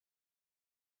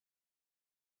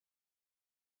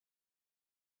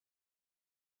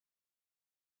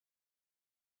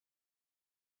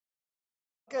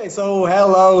Okay, so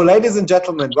hello, ladies and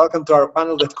gentlemen. Welcome to our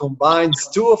panel that combines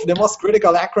two of the most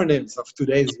critical acronyms of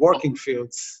today's working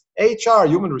fields, HR,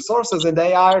 human resources, and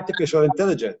AI, artificial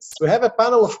intelligence. We have a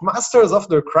panel of masters of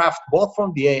their craft, both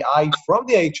from the AI, from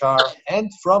the HR,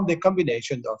 and from the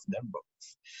combination of them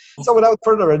both. So without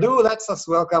further ado, let's us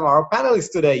welcome our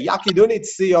panelists today, Yaki Dunit,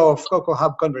 CEO of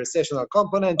CoCoHub Conversational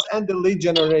Components, and the lead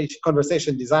generation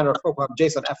conversation designer of CoCoHub,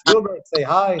 Jason F. Gilbert. Say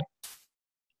hi.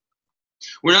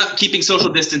 We're not keeping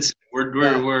social distancing. We're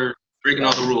breaking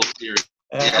all the rules here.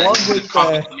 Along with,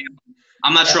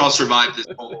 I'm not sure I'll survive this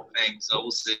whole thing, so we'll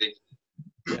see.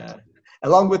 Yeah.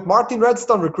 Along with Martin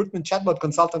Redstone, recruitment chatbot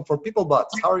consultant for PeopleBots.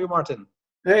 How are you, Martin?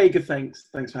 Hey, good, thanks.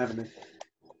 Thanks for having me.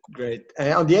 Great.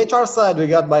 On the HR side, we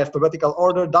got by alphabetical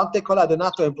order, Dante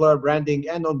Coladonato, employer branding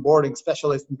and onboarding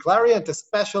specialist in Clariant, a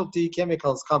specialty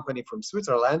chemicals company from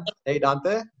Switzerland. Hey,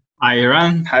 Dante. Hi,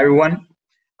 Iran. Hi, everyone.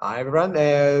 Hi, everyone.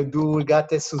 Do we got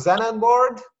Susanna on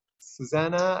board?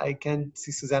 Susanna, I can't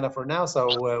see Susanna for now, so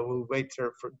we'll wait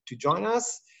for her to join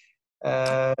us.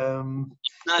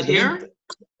 Not here?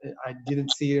 I didn't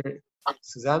see her.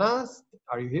 Susanna,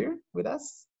 are you here with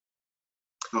us?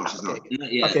 No, she's not.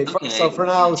 Okay, so for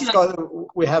now,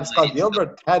 we have Scott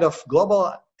Gilbert, head of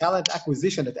global talent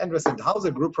acquisition at Endres &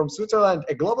 Hauser Group from Switzerland,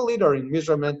 a global leader in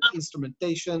measurement,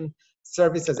 instrumentation,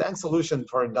 services, and solutions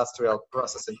for industrial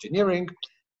process engineering.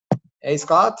 Hey,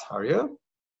 Scott, how are you?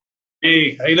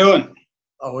 Hey, how you doing?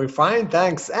 Oh, we're fine,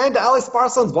 thanks. And Alice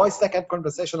Parsons, voice tech and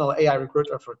conversational AI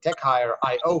recruiter for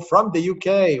TechHire.io from the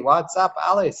UK. What's up,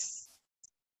 Alice?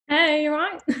 Hey, you're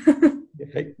right.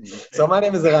 Hey. So my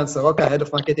name is Eran Soroka, head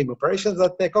of marketing operations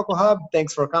at CoCoHub.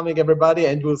 Thanks for coming, everybody.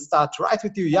 And we'll start right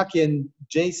with you, Yaki and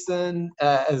Jason,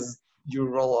 as you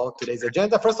roll out today's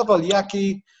agenda. First of all,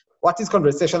 Yaki, what is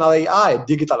conversational AI,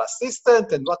 digital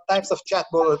assistant, and what types of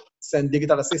chatbots and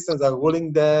digital assistants are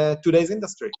ruling today's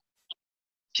industry?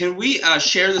 Can we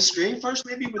share the screen first,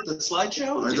 maybe with the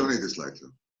slideshow? I don't need the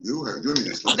slideshow. You need the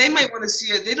slideshow. They might want to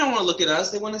see it. They don't want to look at us.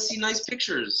 They want to see nice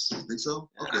pictures. Think so?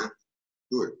 Okay,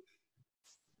 do it.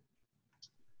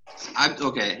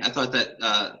 Okay, I thought that,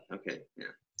 okay,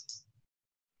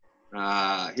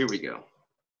 yeah. Here we go.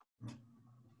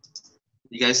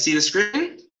 You guys see the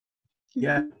screen?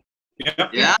 Yeah.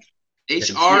 Yeah?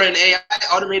 HR and AI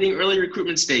automating early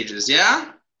recruitment stages,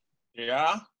 yeah?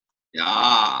 Yeah.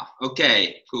 Yeah,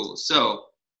 okay, cool. So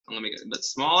I'm gonna make it a bit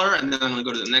smaller and then I'm gonna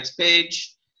go to the next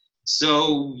page.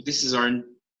 So this is our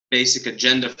basic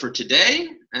agenda for today.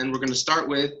 And we're gonna start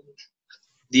with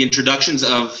the introductions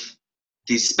of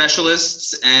the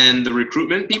specialists and the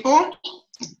recruitment people.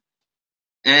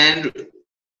 And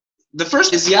the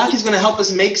first is Yaki's gonna help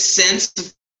us make sense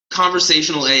of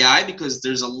conversational AI because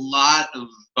there's a lot of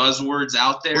buzzwords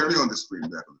out there. Put me on the screen,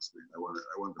 back on the screen. I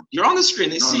want them. You're on the screen,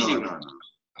 they see you. No.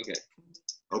 Okay.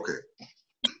 Okay.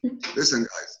 Listen,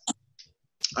 guys.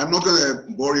 I'm not going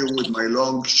to bore you with my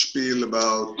long spiel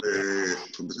about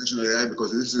conversational AI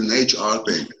because this is an HR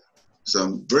thing. So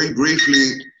I'm very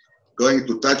briefly going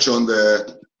to touch on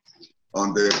the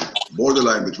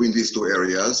borderline between these two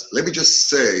areas. Let me just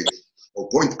say or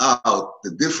point out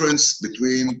the difference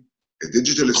between a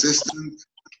digital assistant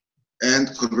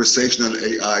and conversational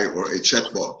AI or a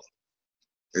chatbot.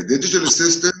 A digital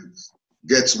assistant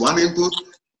gets one input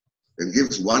and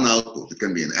gives one output. It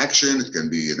can be an action, it can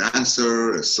be an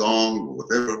answer, a song, or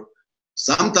whatever.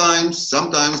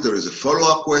 Sometimes there is a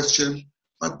follow-up question,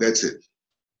 but that's it.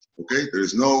 Okay? There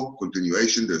is no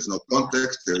continuation, there's no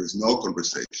context, there is no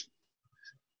conversation.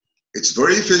 It's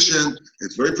very efficient,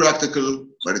 it's very practical,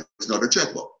 but it's not a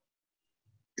chatbot.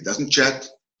 It doesn't chat,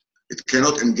 it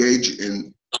cannot engage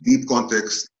in deep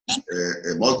context,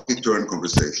 a multi-turn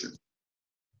conversation.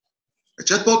 A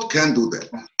chatbot can do that.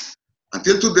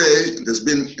 Until today, there's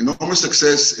been enormous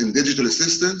success in digital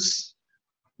assistants,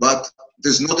 but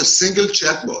there's not a single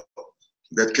chatbot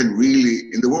that can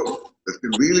really, in the world, that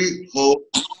can really hold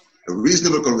a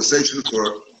reasonable conversation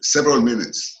for several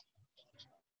minutes,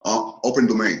 open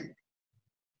domain.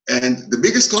 And the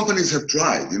biggest companies have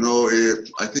tried. You know,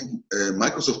 I think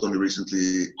Microsoft only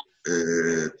recently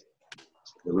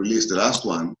released the last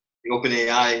one. The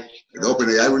OpenAI. The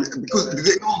OpenAI, because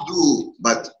they all do,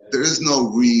 but there is no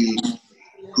real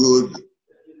good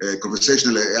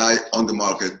conversational AI on the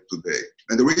market today.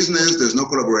 And the reason is there's no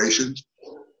collaboration,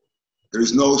 there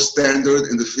is no standard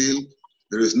in the field,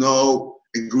 there is no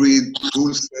agreed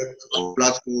tool set or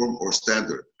platform or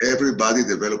standard. Everybody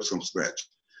develops from scratch.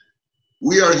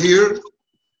 We are here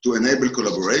to enable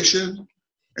collaboration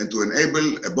and to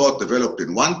enable a bot developed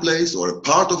in one place or a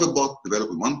part of a bot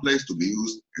developed in one place to be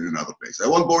used in another place. I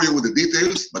won't bore you with the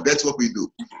details, but that's what we do.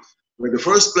 We're the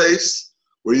first place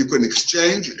where you can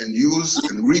exchange and use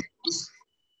and reuse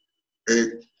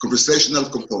conversational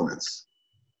components.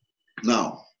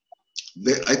 Now,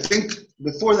 I think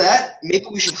Before that, maybe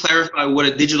we should clarify what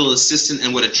a digital assistant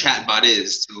and what a chatbot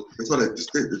is. So that's what I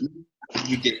just did, didn't it?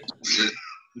 you did.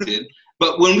 You did.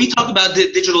 But when we talk about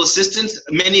digital assistants,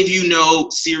 many of you know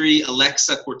Siri,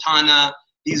 Alexa, Cortana.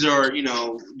 These are, you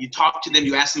know, you talk to them,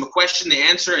 you ask them a question, they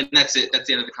answer, and that's it. That's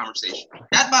the end of the conversation.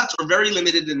 Chatbots are very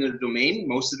limited in their domain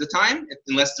most of the time,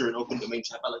 unless they're an open domain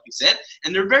chatbot, like you said.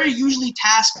 And they're very usually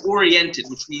task-oriented,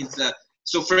 which means,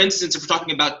 so for instance, if we're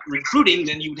talking about recruiting,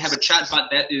 then you would have a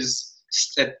chatbot that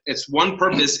its one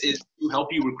purpose is to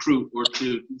help you recruit or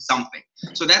to do something.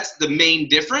 So that's the main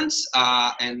difference.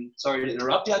 And sorry to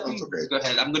interrupt you. That's okay. Go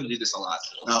ahead. I'm going to do this a lot.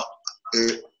 Now,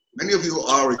 many of you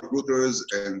are recruiters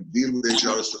and deal with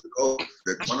HR, so you know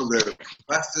that one of the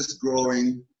fastest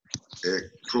growing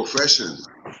professions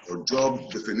or job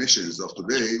definitions of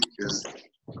today is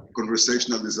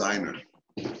conversational designer.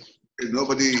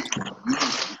 Nobody uses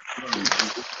the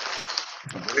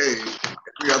term today.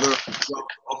 Every other job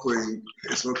offering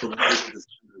is for conversational designers.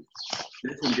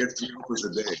 People get 3 offers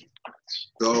a day.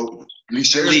 So he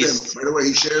shares them. By the way,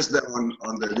 he shares them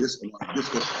on the list on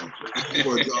Discord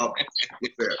for a job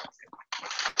there.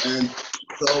 And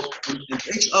so and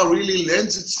HR really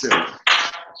lends itself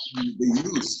to the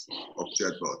use of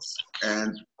chatbots.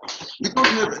 And we don't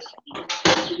have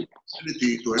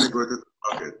ability to any vertical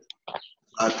market.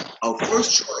 But our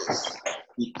first choice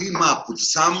to team up with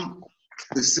some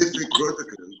specific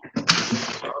vertical,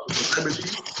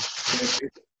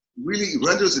 it really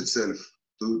renders itself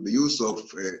to the use of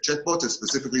chatbots, and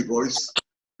specifically voice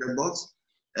chatbots.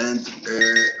 And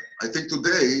I think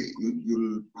today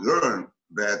you'll learn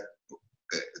that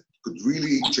it could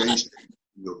really change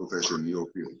your profession, your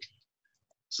field.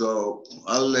 So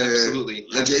I'll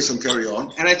let Jason carry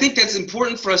on. And I think that's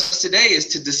important for us today is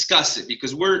to discuss it,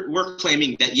 because we're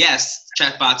claiming that yes,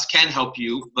 chatbots can help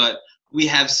you, but we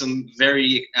have some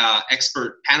very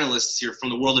expert panelists here from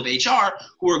the world of HR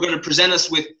who are going to present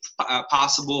us with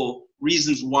possible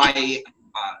reasons why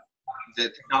the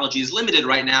technology is limited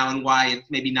right now and why it's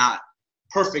maybe not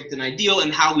perfect and ideal,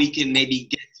 and how we can maybe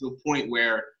get to a point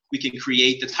where we can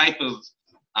create the type of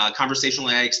conversational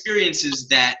AI experiences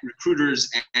that recruiters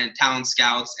and talent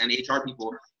scouts and HR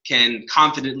people can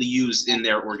confidently use in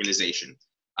their organization.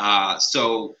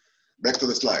 So back to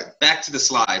the slide. Back to the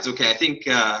slides. Okay, I think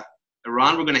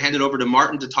Ron, we're going to hand it over to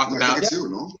Martin to talk about. It's you,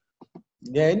 no?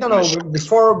 Yeah, no.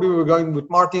 Before we were going with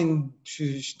Martin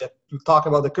to talk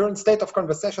about the current state of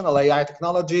conversational AI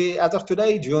technology as of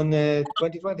today, June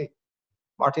 2020.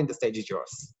 Martin, the stage is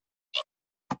yours.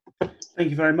 Thank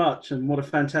you very much, and what a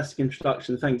fantastic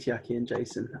introduction. Thanks, Yaki and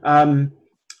Jason.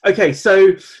 Okay,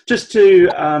 so just to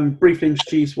briefly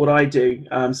introduce what I do.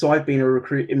 So I've been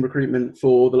in recruitment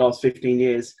for the last 15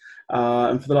 years,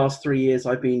 and for the last 3 years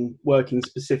I've been working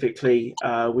specifically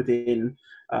within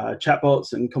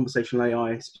chatbots and conversational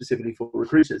AI, specifically for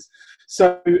recruiters.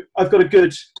 So I've got a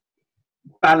good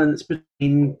balance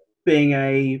between being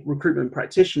a recruitment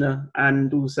practitioner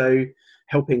and also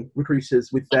helping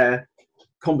recruiters with their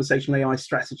conversational AI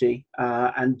strategy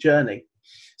and journey.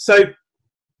 So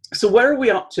where are we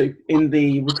up to in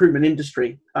the recruitment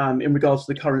industry in regards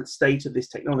to the current state of this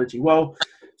technology? Well,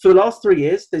 for the last 3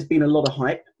 years, there's been a lot of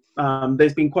hype.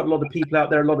 There's been quite a lot of people out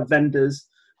there, a lot of vendors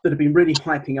that have been really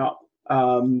hyping up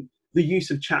the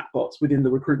use of chatbots within the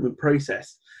recruitment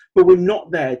process. But we're not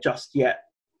there just yet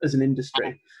as an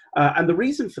industry. And the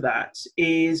reason for that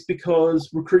is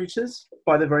because recruiters,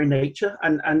 by their very nature,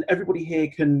 and everybody here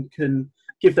can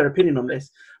give their opinion on this,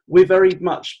 we're very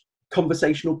much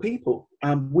conversational people.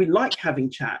 We like having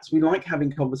chats. We like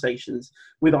having conversations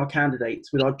with our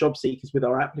candidates, with our job seekers, with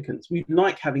our applicants. We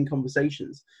like having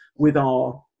conversations with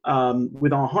our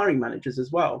hiring managers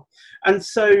as well. And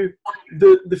so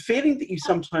the feeling that you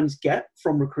sometimes get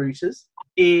from recruiters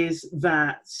is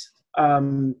that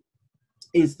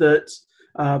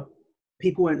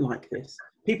people won't like this.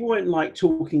 People won't like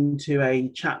talking to a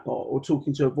chatbot or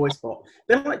talking to a voice bot.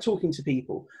 They don't like talking to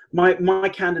people. My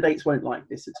candidates won't like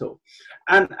this at all.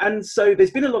 And so there's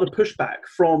been a lot of pushback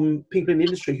from people in the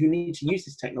industry who need to use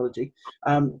this technology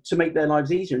to make their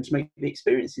lives easier and to make the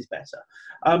experiences better.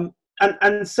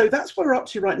 And so that's what we're up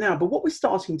to right now. But what we're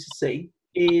starting to see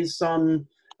is some,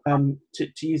 to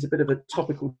use a bit of a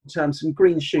topical term, some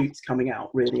green shoots coming out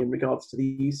really in regards to the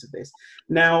use of this.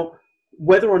 Now,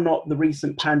 whether or not the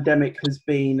recent pandemic has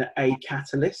been a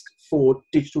catalyst for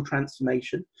digital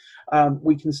transformation,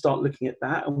 we can start looking at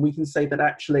that, and we can say that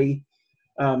actually,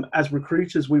 as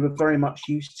recruiters, we were very much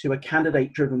used to a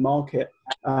candidate-driven market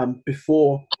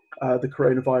before the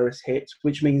coronavirus hit,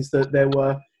 which means that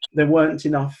there weren't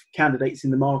enough candidates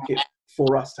in the market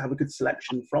for us to have a good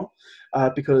selection from,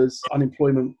 because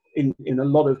unemployment in a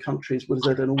lot of countries was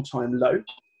at an all-time low.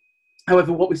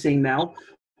 However, what we're seeing now,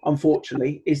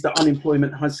 unfortunately, is that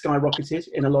unemployment has skyrocketed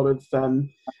in a lot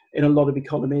of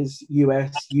economies,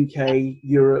 US, UK,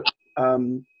 Europe,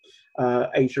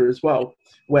 Asia as well,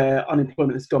 where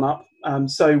unemployment has gone up.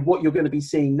 So what you're going to be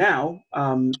seeing now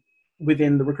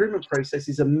within the recruitment process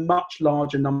is a much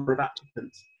larger number of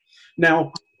applicants.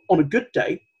 Now, on a good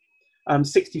day,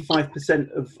 65%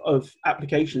 of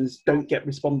applications don't get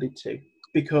responded to,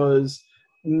 because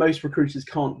most recruiters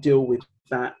can't deal with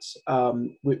that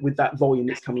with that volume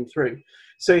that's coming through.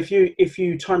 So if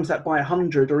you times that by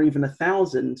 100 or even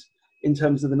 1,000 in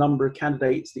terms of the number of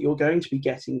candidates that you're going to be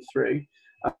getting through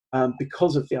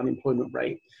because of the unemployment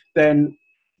rate, then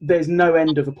there's no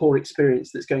end of a poor experience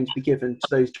that's going to be given to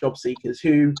those job seekers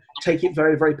who take it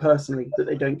very, very personally that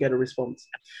they don't get a response.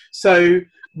 So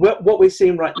what we're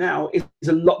seeing right now is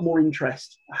a lot more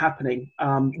interest happening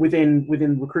within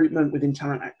recruitment, within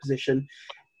talent acquisition,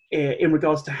 in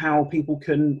regards to how people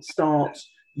can start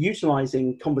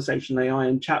utilizing conversational AI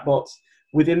and chatbots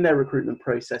within their recruitment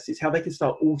processes, how they can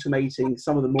start automating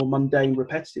some of the more mundane,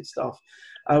 repetitive stuff,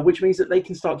 which means that they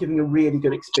can start giving a really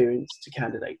good experience to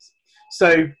candidates.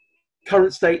 So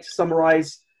current state, to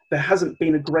summarize, there hasn't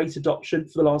been a great adoption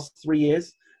for the last 3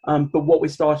 years, but what we're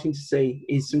starting to see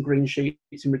is some green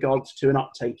shoots in regards to an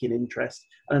uptake in interest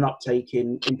and an uptake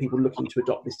in people looking to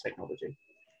adopt this technology.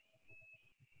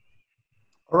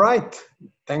 All right.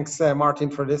 Thanks, Martin,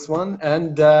 for this one.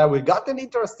 And we got an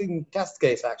interesting test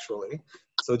case, actually.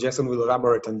 So Jason will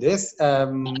elaborate on this.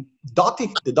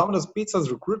 Dotty, the Domino's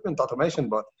Pizza's recruitment automation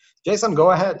bot. Jason,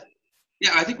 go ahead.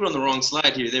 Yeah, I think we're on the wrong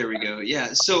slide here. There we go. Yeah.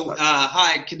 So,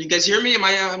 hi. Can you guys hear me? Am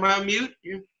I on mute?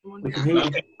 We can hear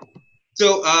you.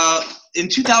 So, in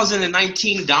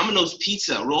 2019, Domino's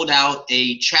Pizza rolled out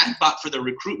a chatbot for the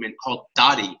recruitment called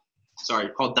Dotty.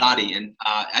 And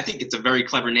I think it's a very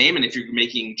clever name. And if you're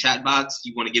making chatbots,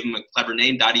 you want to give them a clever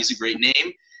name. Dotty is a great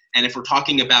name. And if we're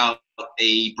talking about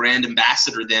a brand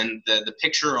ambassador, then the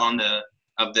picture on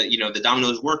the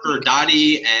Domino's worker,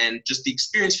 Dotty, and just the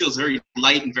experience feels very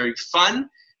light and very fun.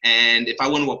 And if I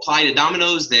want to apply to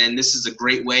Domino's, then this is a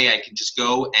great way. I can just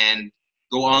go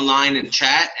online and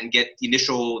chat and get the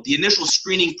initial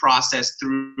screening process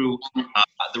through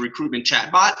the recruitment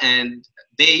chatbot. And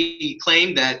they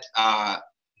claimed that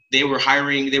they were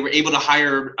able to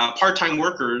hire part-time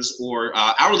workers or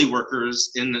hourly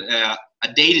workers in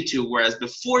a day to two, whereas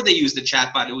before they used the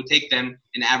chatbot, it would take them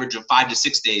an average of 5 to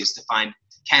 6 days to find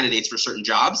candidates for certain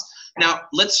jobs. Now,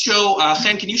 let's show,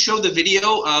 Chen, can you show the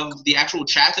video of the actual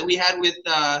chat that we had with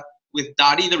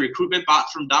Dotty, the recruitment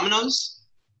bot from Domino's?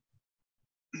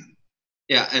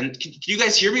 Yeah, and can you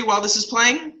guys hear me while this is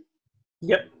playing?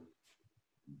 Yep.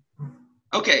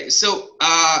 Okay, so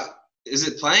is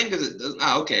it playing? Because it doesn't.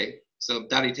 Okay. So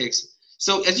Dotty takes.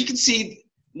 So as you can see,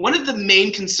 one of the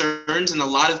main concerns, and a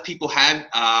lot of people have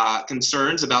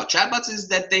concerns about chatbots, is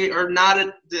that they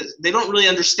don't really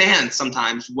understand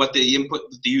sometimes what the input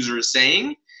that the user is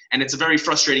saying, and it's a very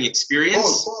frustrating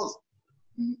experience. Pause.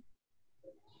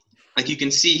 Like you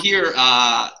can see here,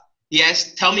 he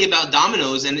asked, "Tell me about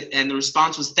Domino's," and the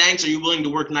response was, "Thanks. Are you willing to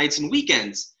work nights and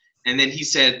weekends?" And then he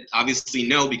said, obviously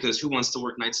no, because who wants to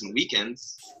work nights and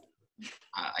weekends?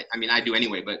 I mean, I do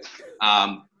anyway, but,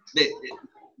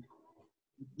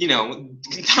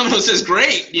 Domino's is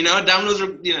great, Domino's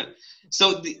are,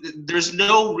 so there's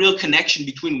no real connection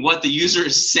between what the user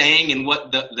is saying and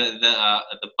what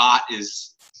the bot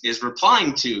is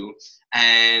replying to.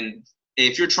 And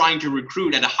if you're trying to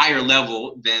recruit at a higher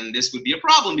level, then this would be a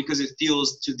problem, because it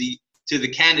feels to the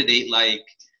candidate like,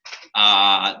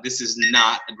 this is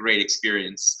not a great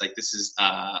experience. Like, this is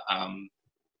a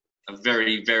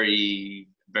very, very,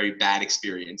 very bad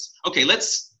experience. Okay,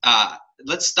 let's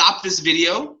stop this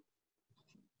video,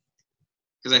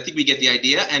 because I think we get the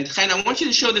idea. And Chen, I want you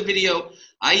to show the video.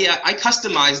 I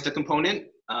customized the component.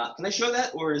 Can I show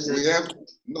that, or is it? We have,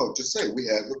 no, just say we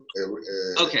have.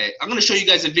 Okay, I'm going to show you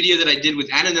guys a video that I did with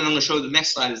Anna, and then I'm going to show the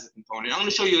next slide as the component. I'm going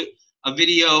to show you a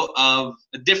video of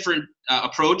a different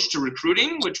approach to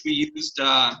recruiting, which we used.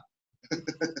 I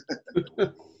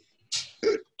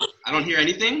don't hear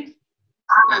anything.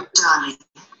 Hello, darling.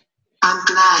 I'm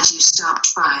glad you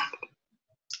stopped by.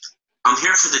 I'm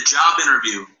here for the job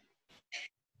interview.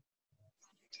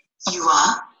 You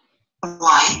are?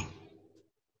 Why?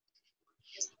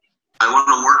 I want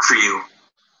to work for you.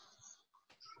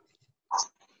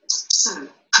 So,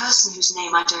 person whose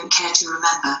name I don't care to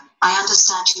remember, I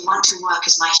understand you want to work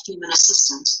as my human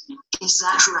assistant. Is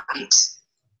that right?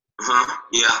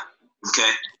 Yeah.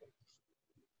 Okay.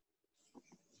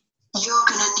 You're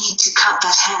gonna need to cut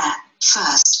that hair.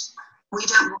 First, we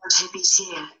don't want hippies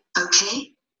here,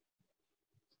 okay?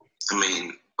 I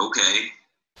mean, okay.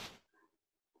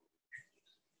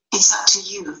 It's up to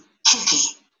you,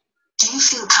 hippie. Do you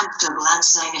feel comfortable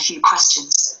answering a few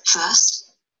questions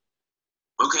first?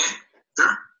 Okay,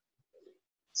 sure.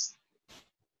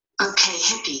 Okay,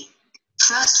 hippie.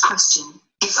 First question,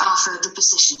 if offered the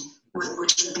position, when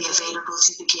would you be available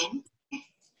to begin?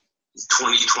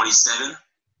 2027.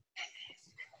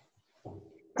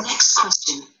 Next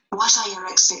question, what are your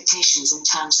expectations in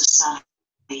terms of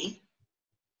salary?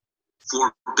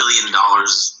 $4 billion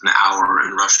an hour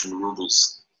in Russian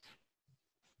rubles.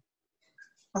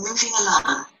 Moving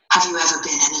along, have you ever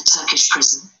been in a Turkish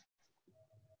prison?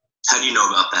 How do you know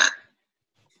about that?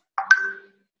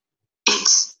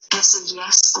 It's a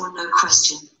yes or no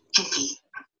question, hippie.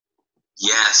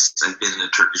 Yes, I've been in a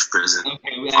Turkish prison. Okay, I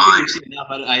think we've seen enough.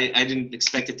 I didn't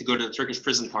expect it to go to the Turkish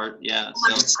prison part. Yeah,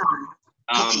 so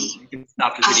hippie. you can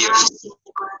stop the Have video. you ever seen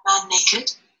a grown man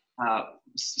naked?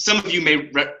 Some of you may.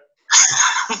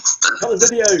 Cut the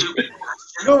video.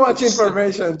 Too much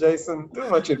information, Jason. Too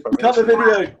much information. Cut the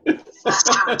video.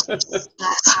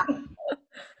 That's how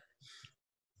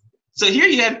So here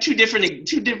you have two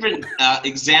different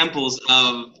examples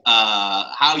of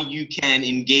how you can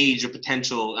engage a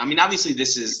potential. I mean, obviously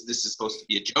this is supposed to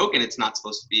be a joke, and it's not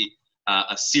supposed to be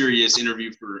a serious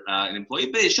interview for an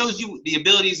employee. But it shows you the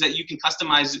abilities that you can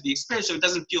customize the experience, so it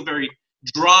doesn't feel very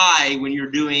dry when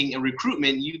you're doing a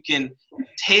recruitment. You can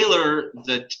tailor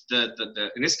the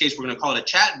in this case we're going to call it a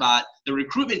chatbot, the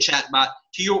recruitment chatbot,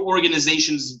 to your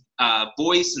organization's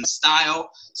voice and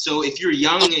style. So if you're a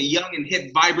young and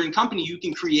hip, vibrant company, you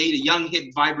can create a young,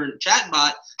 hip, vibrant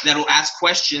chatbot that will ask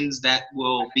questions that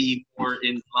will be more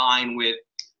in line with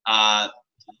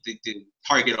the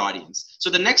target audience.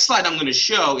 So the next slide I'm going to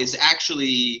show is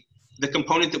actually the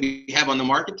component that we have on the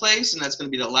marketplace, and that's going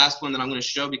to be the last one that I'm going to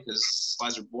show because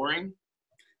slides are boring.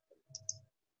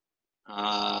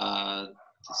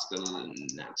 Let's go to the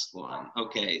next one.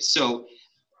 Okay, so,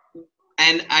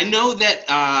 and I know that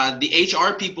the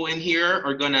HR people in here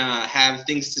are going to have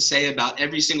things to say about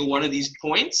every single one of these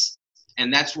points,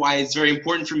 and that's why it's very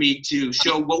important for me to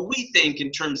show what we think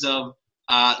in terms of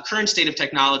current state of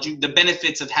technology, the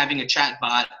benefits of having a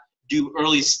chatbot do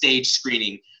early stage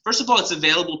screening. First of all, it's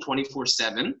available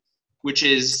 24/7, which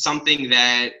is something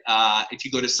that if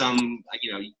you go to some,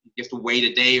 you have to wait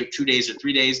a day or 2 days or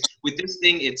 3 days. With this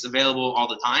thing, it's available all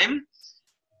the time.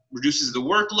 Reduces the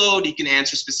workload. You can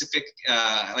answer specific,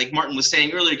 like Martin was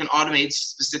saying earlier, you can automate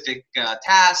specific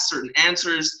tasks, certain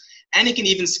answers, and it can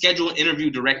even schedule an interview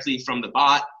directly from the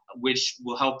bot, which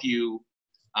will help you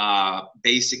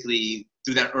basically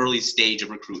through that early stage of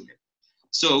recruitment.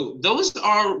 So those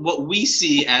are what we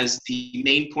see as the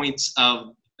main points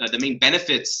of the main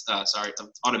benefits, of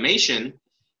automation.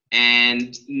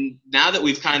 And now that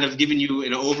we've kind of given you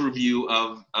an overview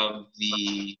of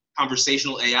the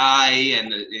conversational AI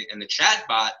and the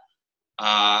chatbot,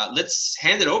 let's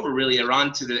hand it over really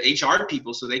around to the HR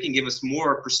people so they can give us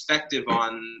more perspective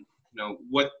on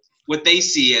what they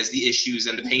see as the issues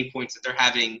and the pain points that they're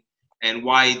having and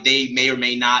why they may or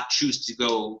may not choose to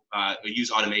go use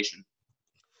automation.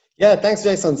 Yeah, thanks,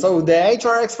 Jason. So the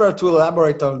HR expert will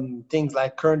elaborate on things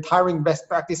like current hiring best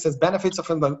practices, benefits of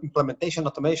implementation,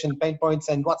 automation, pain points,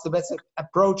 and what's the best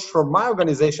approach for my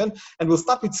organization. And we'll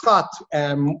start with Scott.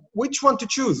 Which one to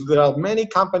choose? There are many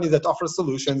companies that offer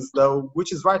solutions, though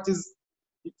which is right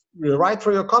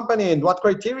for your company, and what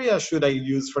criteria should I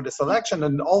use for the selection?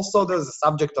 And also there's a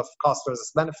subject of cost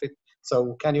versus benefit.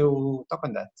 So can you talk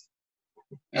on that?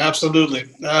 Absolutely.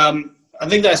 I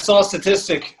think that I saw a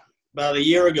statistic about a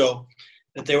year ago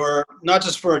that there were, not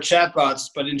just for chatbots,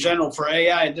 but in general for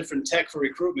AI and different tech for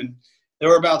recruitment, there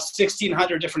were about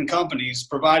 1,600 different companies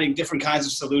providing different kinds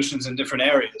of solutions in different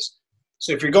areas.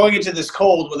 So if you're going into this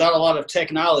cold without a lot of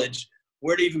tech knowledge,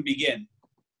 where to even begin?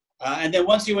 And then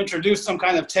once you introduce some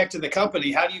kind of tech to the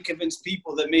company, how do you convince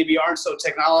people that maybe aren't so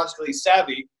technologically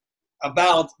savvy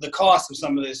about the cost of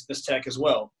some of this tech as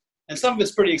well? And some of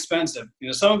it's pretty expensive.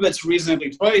 Some of it's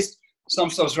reasonably priced, some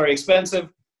stuff's very expensive.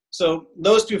 So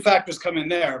those two factors come in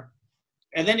there.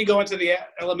 And then you go into the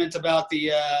element about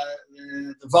the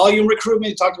volume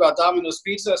recruitment. You talked about Domino's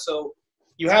Pizza. So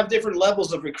you have different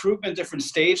levels of recruitment, different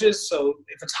stages. So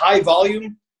if it's high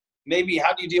volume, maybe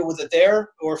how do you deal with it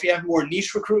there? Or if you have more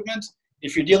niche recruitment,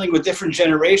 if you're dealing with different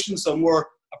generations, so more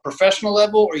a professional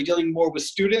level, or you're dealing more with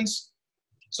students.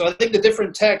 So I think the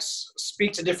different techs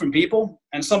speak to different people,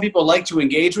 and some people like to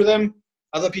engage with them,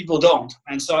 other people don't.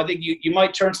 And so I think you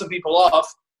might turn some people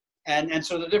off. And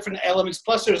so the different elements,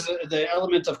 plus there's the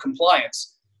element of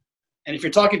compliance. And if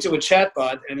you're talking to a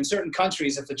chatbot, and in certain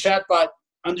countries, if the chatbot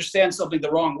understand something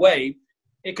the wrong way,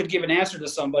 it could give an answer to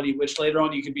somebody which later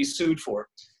on you could be sued for.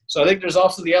 So I think there's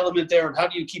also the element there of how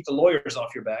do you keep the lawyers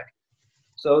off your back.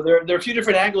 So there are a few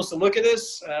different angles to look at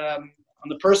this. On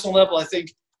the personal level, I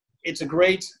think it's a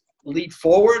great leap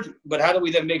forward, but how do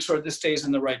we then make sure this stays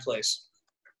in the right place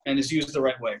and is used the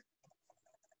right way?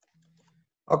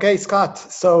 Okay, Scott.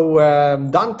 So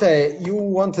Dante, you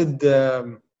wanted,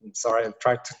 sorry, I'll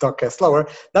try to talk slower.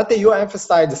 Dante, you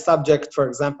emphasized the subject, for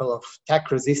example, of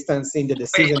tech resistance in the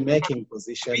decision-making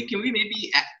position. Can we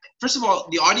maybe, first of all,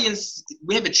 the audience,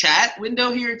 we have a chat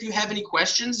window here. If you have any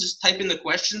questions, just type in the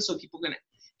questions so people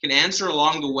can answer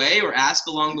along the way or ask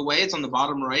along the way. It's on the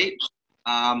bottom right.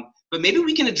 But maybe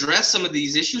we can address some of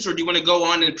these issues, or do you want to go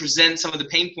on and present some of the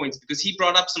pain points? Because he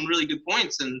brought up some really good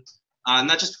points, and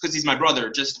not just because he's my brother,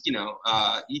 just,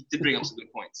 he did bring up some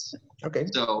good points. Okay.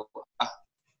 So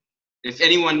if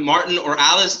anyone, Martin or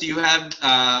Alice, do you have,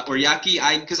 or Yaki,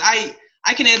 because I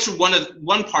can answer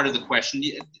one part of the question.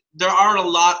 There are a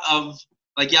lot of,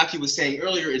 like Yaki was saying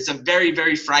earlier, it's a very,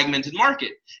 very fragmented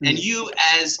market. Mm-hmm. And you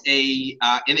as in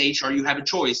HR, you have a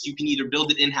choice. You can either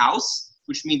build it in-house,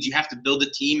 which means you have to build a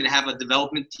team and have a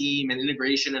development team and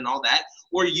integration and all that,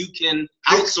 or you can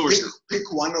outsource it.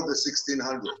 Pick one of the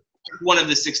 1,600. One of the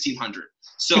 1,600.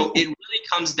 So it really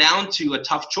comes down to a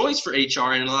tough choice for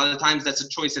HR, and a lot of times that's a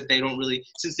choice that they don't really,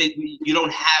 since you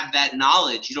don't have that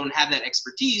knowledge, you don't have that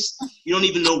expertise, you don't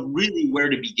even know really where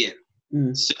to begin.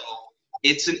 Mm. So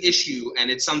it's an issue, and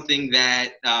it's something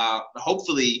that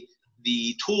hopefully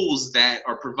the tools that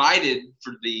are provided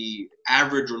for the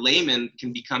average or layman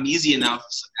can become easy enough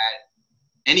so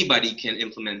that anybody can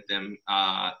implement them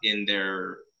in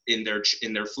their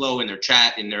flow, in their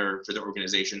chat, for their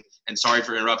organization. And sorry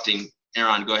for interrupting.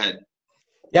 Aaron, go ahead.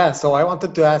 Yeah, so I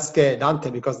wanted to ask Dante,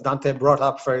 because Dante brought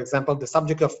up, for example, the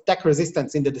subject of tech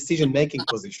resistance in the decision-making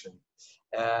position.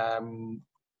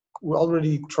 We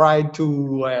already tried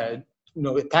to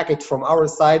attack it from our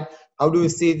side. How do you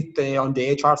see it on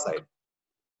the HR side?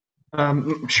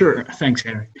 Sure. Thanks,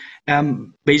 Eric.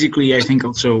 Basically, I think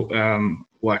also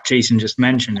what Jason just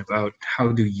mentioned about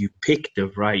how do you pick the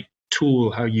right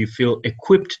tool, how you feel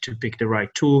equipped to pick the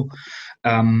right tool.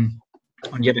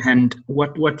 On the other hand,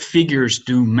 what figures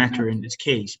do matter in this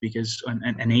case? Because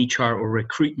an HR or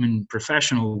recruitment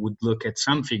professional would look at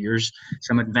some figures,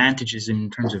 some advantages in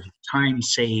terms of time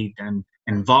saved and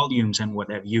volumes and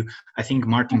what have you. I think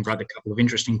Martin brought a couple of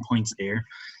interesting points there.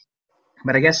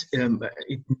 But I guess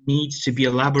it needs to be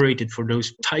elaborated for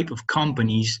those type of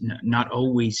companies, not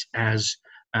always as,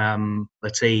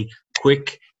 let's say,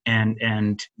 quick and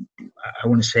I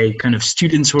want to say kind of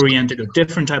students-oriented or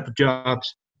different type of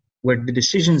jobs, where the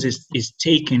decisions is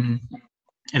taken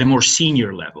at a more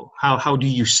senior level. How do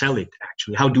you sell it,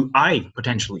 actually? How do I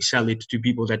potentially sell it to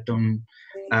people that don't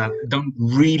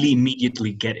really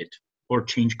immediately get it or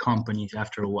change companies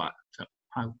after a while? So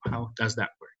how does that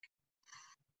work?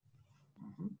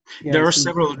 Yeah, there are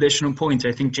several additional points.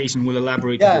 I think Jason will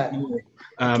elaborate a bit more.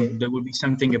 Okay. There will be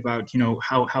something about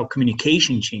how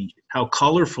communication changes, how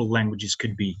colorful languages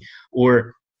could be,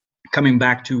 or coming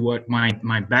back to what my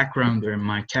background or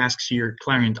my tasks here at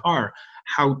Clariant are,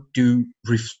 how to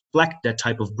reflect that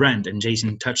type of brand. And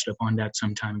Jason touched upon that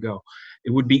some time ago.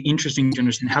 It would be interesting to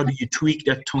understand how do you tweak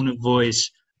that tone of voice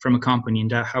from a company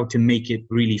and how to make it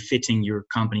really fitting your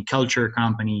company culture,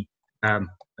 company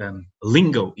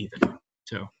lingo even.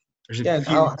 So there's a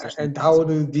few and how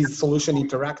do these solutions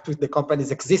interact with the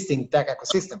company's existing tech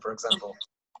ecosystem, for example?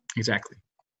 Exactly.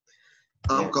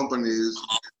 Some companies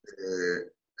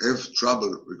have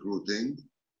trouble recruiting,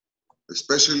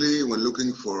 especially when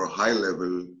looking for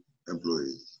high-level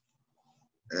employees,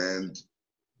 and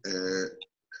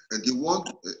you want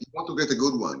to get the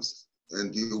good ones,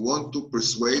 and you want to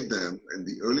persuade them in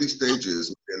the early stages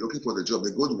when they're looking for the job,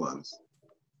 the good ones,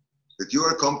 that you're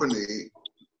a company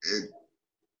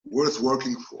worth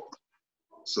working for.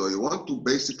 So you want to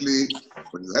basically,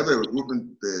 when you have a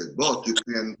recruitment bot, you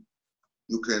can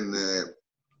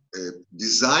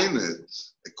design it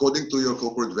according to your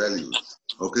corporate values.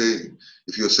 Okay,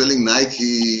 if you're selling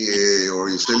Nike or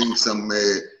you're selling some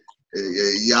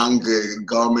young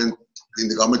garment in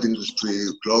the garment industry,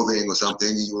 clothing or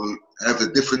something, you will have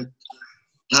a different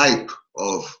type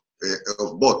of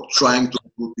bot trying to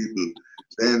recruit people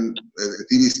than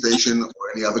a TV station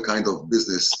or any other kind of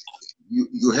business.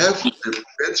 You have the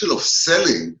potential of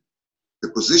selling the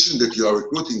position that you are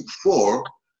recruiting for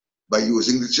by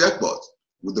using the chatbot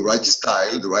with the right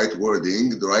style, the right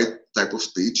wording, the right type of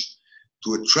speech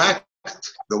to attract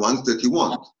the ones that you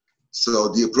want. So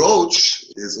the approach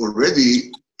is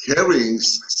already carrying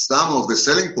some of the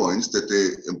selling points that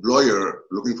the employer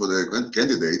looking for the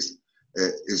candidates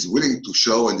is willing to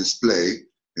show and display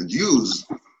and use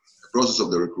the process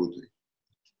of the recruiting.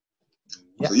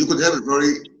 Yeah. So you could have a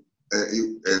very,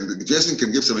 and Jason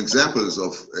can give some examples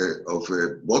of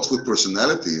bots with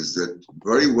personalities that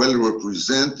very well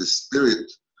represent the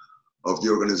spirit of the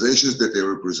organizations that they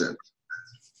represent.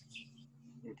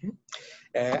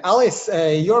 Alice,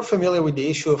 you're familiar with the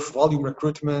issue of volume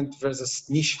recruitment versus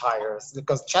niche hires,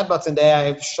 because chatbots and AI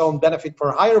have shown benefit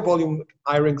for higher volume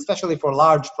hiring, especially for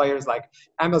large players like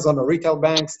Amazon or retail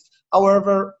banks.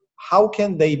 However, how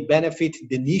can they benefit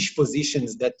the niche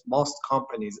positions that most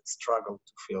companies struggle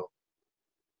to fill?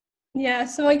 Yeah,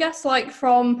 so I guess like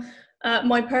from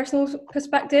my personal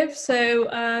perspective, so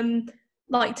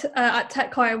at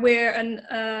TechHire, we're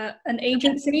an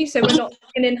agency, so we're not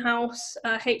an in-house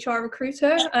HR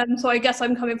recruiter. So I guess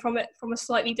I'm coming from it from a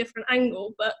slightly different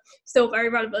angle, but still very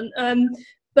relevant.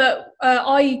 But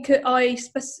I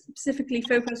specifically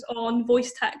focus on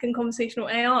voice tech and conversational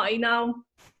AI. Now,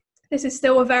 this is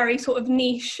still a very sort of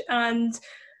niche and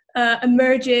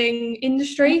emerging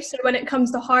industry. So when it comes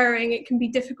to hiring, it can be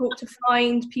difficult to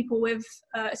find people with,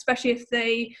 especially if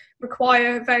they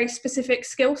require very specific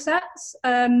skill sets.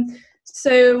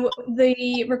 So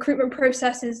the recruitment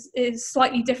process is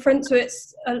slightly different. So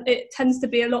it tends to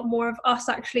be a lot more of us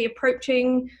actually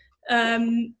approaching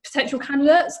potential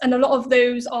candidates, and a lot of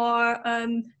those are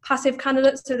passive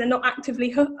candidates. So they're not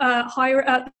actively they're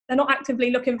not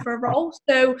actively looking for a role.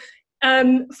 So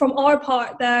from our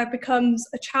part, there becomes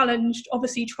a challenge,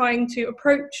 obviously, trying to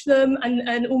approach them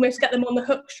and almost get them on the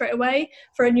hook straight away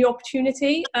for a new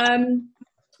opportunity.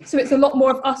 So it's a lot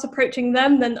more of us approaching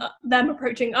them than them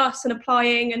approaching us and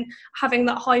applying and having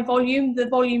that high volume. The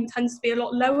volume tends to be a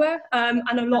lot lower, and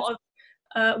a lot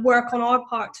of work on our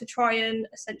part to try and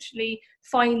essentially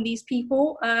find these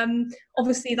people.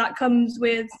 Obviously, that comes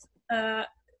with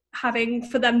having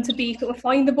for them to be sort of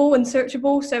findable and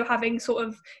searchable, so having sort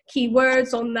of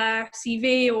keywords on their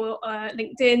CV or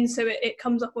LinkedIn, so it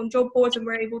comes up on job boards and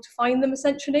we're able to find them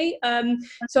essentially.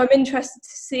 So I'm interested to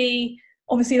see,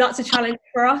 obviously that's a challenge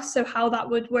for us, so how that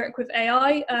would work with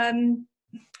AI,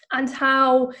 and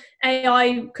how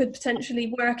AI could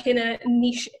potentially work in a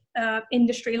niche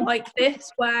industry like this,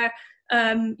 where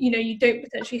you don't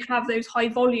potentially have those high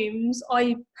volumes.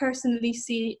 I personally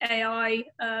see AI,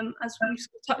 as we've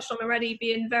touched on already,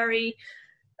 being very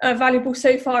valuable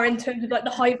so far in terms of like the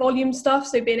high volume stuff.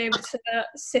 So being able to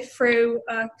sift through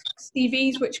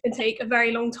CVs, which can take a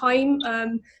very long time.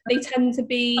 They tend to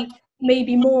be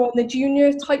maybe more on the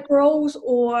junior type roles,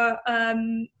 or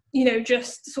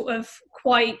just sort of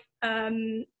quite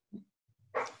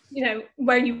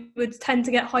where you would tend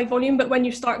to get high volume, but when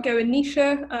you start going niche,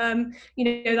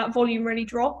 that volume really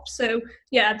drops. So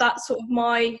yeah, that's sort of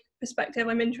my perspective.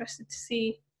 I'm interested to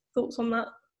see thoughts on that.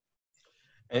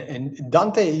 And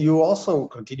Dante, you also,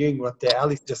 continuing what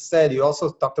Alice just said, you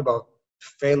also talked about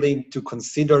failing to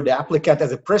consider the applicant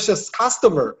as a precious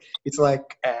customer. It's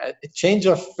like a change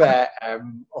of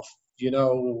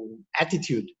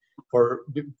attitude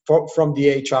from the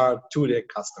HR to the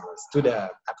customers, to the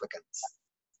applicants.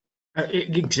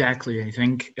 Exactly. I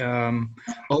think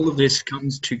all of this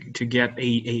comes to get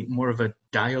a more of a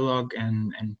dialogue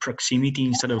and proximity.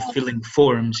 Instead of filling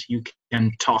forms, you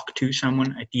can talk to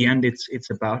someone. At the end, it's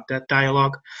about that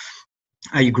dialogue.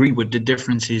 I agree with the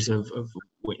differences of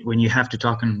when you have to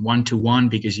talk in one-to-one,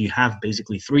 because you have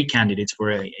basically 3 candidates for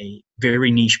a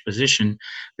very niche position.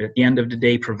 But at the end of the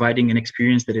day, providing an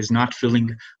experience that is not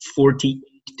filling 40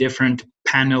 different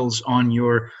panels on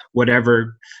your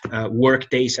whatever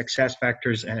workday success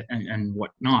factors and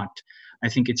whatnot. I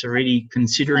think it's already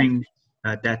considering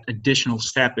that additional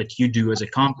step that you do as a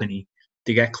company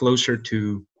to get closer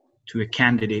to a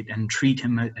candidate and treat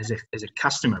him as a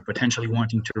customer, potentially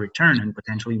wanting to return and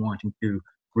potentially wanting to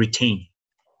retain.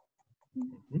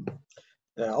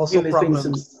 Also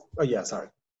problems. Oh yeah, sorry.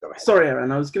 Go ahead. Sorry,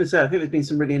 Aaron. I was going to say, I think there's been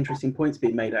some really interesting points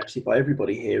being made actually by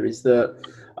everybody here, is that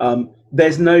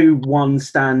there's no one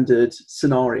standard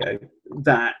scenario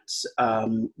that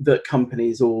that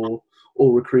companies or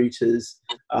recruiters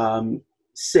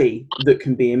see that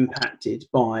can be impacted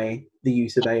by the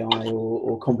use of AI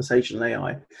or conversational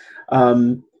AI.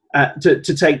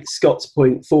 To take Scott's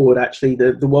point forward, actually,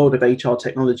 the world of HR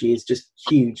technology is just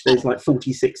huge. There's like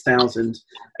 46,000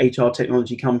 HR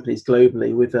technology companies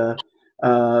globally, with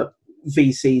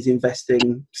VCs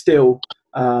investing still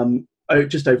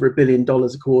just over $1 billion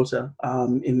a quarter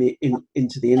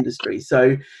into the industry.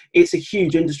 So it's a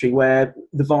huge industry where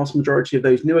the vast majority of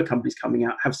those newer companies coming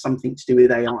out have something to do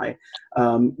with AI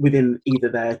within either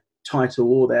their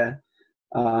title or their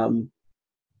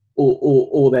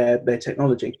or their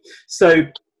technology. So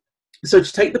So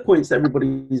to take the points that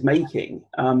everybody is making,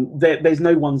 there's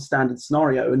no one standard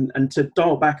scenario. And to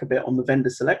dial back a bit on the vendor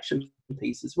selection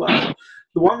piece as well,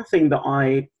 the one thing that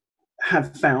I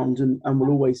have found and will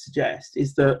always suggest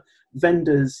is that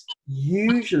vendors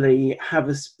usually have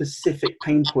a specific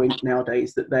pain point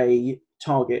nowadays that they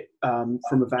target from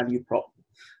a value prop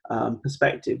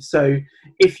perspective. So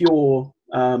if your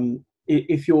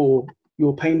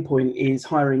pain point is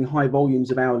hiring high volumes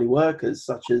of hourly workers,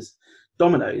 such as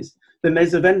Domino's, then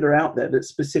there's a vendor out there that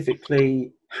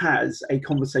specifically has a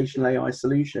conversational AI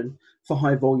solution for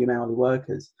high volume hourly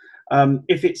workers.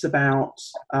 If it's about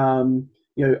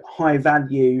high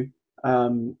value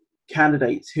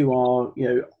candidates who are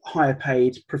higher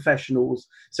paid professionals,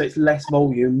 so it's less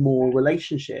volume, more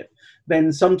relationship,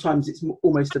 then sometimes it's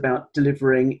almost about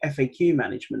delivering FAQ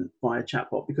management via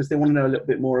chatbot because they want to know a little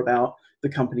bit more about the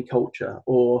company culture,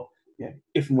 or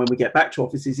if and when we get back to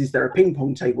offices, is there a ping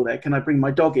pong table there? Can I bring my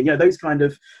dog in? Those kind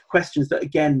of questions that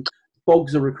again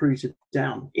bogs a recruiter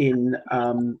down in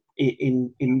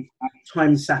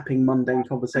time sapping mundane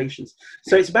conversations.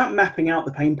 So it's about mapping out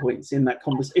the pain points in that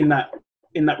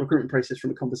recruitment process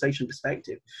from a conversation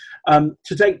perspective.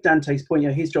 To take Dante's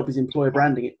point, his job is employer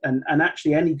branding, and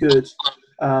actually any good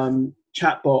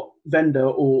chatbot vendor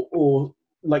or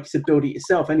like you said, build it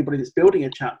yourself. Anybody that's building a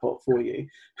chatbot for you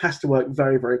has to work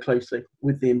very, very closely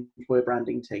with the employer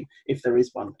branding team, if there is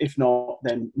one. If not,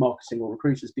 then marketing or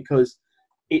recruiters, because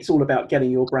it's all about getting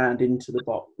your brand into the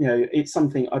bot. It's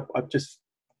something I've just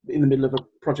in the middle of a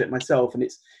project myself, and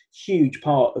it's a huge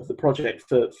part of the project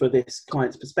for this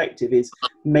client's perspective is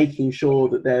making sure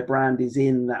that their brand is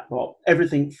in that bot.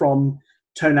 Everything from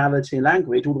tonality and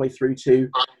language all the way through to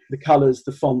the colors,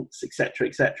 the fonts, etc.,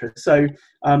 etc. So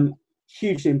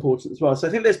hugely important as well. So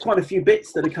I think there's quite a few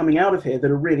bits that are coming out of here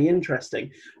that are really interesting.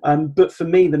 But for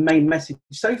me, the main message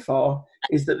so far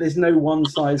is that there's no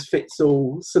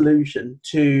one-size-fits-all solution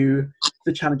to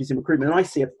the challenges in recruitment. And I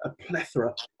see an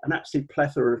absolute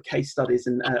plethora of case studies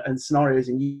and scenarios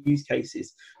and use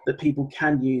cases that people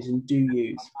can use and do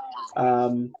use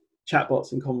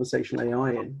chatbots and conversational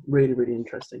AI in. Really, really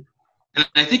interesting. And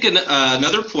I think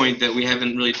another point that we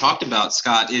haven't really talked about,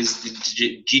 Scott, is the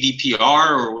GDPR,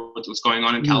 or what's going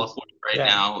on in California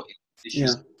now.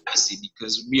 Issues of privacy,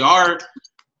 because we are,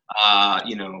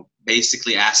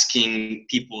 basically asking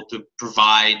people to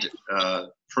provide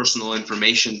personal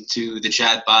information to the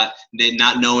chatbot, then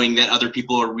not knowing that other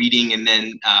people are reading, and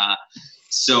then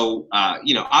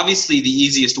obviously the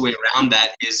easiest way around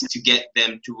that is to get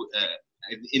them to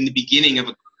in the beginning of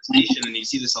a conversation, and you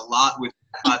see this a lot with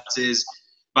bots, is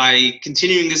by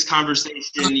continuing this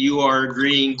conversation, you are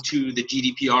agreeing to the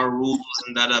GDPR rules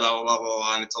and blah, blah, blah, blah,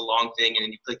 blah, and it's a long thing, and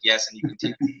then you click yes and you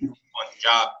continue on the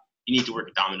job. You need to work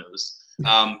at Domino's.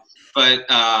 But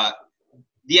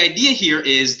the idea here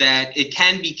is that it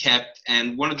can be kept,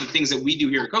 and one of the things that we do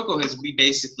here at Coco is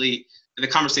the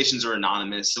conversations are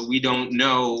anonymous, so we don't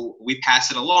know, we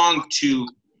pass it along to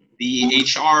the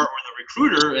HR or the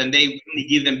recruiter, and they only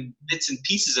give them bits and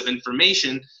pieces of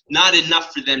information, not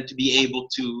enough for them to be able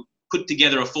to put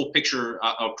together a full picture,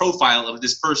 a profile of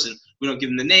this person. We don't give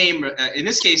them the name. In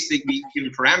this case, we give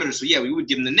them parameters, so yeah, we would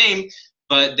give them the name,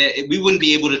 but we wouldn't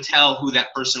be able to tell who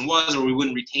that person was, or we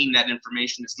wouldn't retain that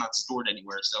information. It's not stored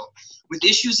anywhere. So with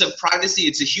issues of privacy,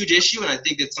 it's a huge issue, and I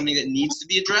think it's something that needs to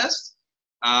be addressed.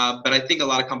 But I think a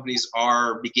lot of companies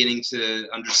are beginning to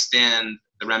understand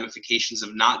the ramifications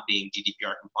of not being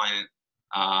GDPR compliant.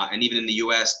 And even in the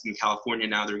US, in California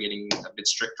now, they're getting a bit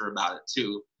stricter about it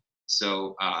too.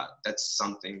 So that's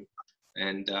something.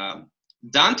 And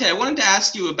Dante, I wanted to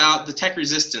ask you about the tech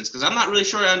resistance, because I'm not really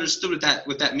sure I understood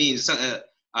what that means.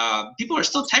 People are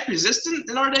still tech resistant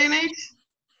in our day and age?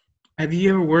 Have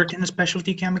you ever worked in a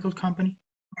specialty chemical company?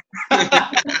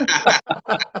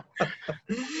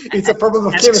 It's a problem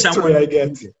of chemistry, I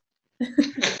guess.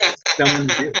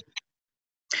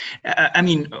 I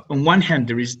mean, on one hand,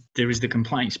 there is the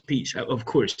compliance piece, of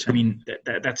course. I mean,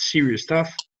 that's serious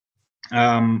stuff.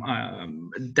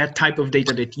 That type of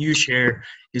data that you share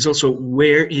is also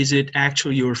where is it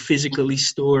actually or physically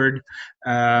stored,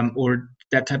 or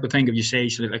that type of thing. If you say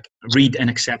like read and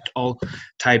accept all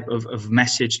type of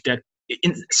message that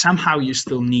somehow you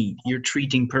still need. You're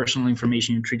treating personal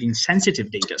information, you're treating sensitive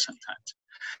data sometimes.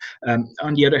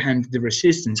 On the other hand, the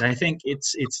resistance, I think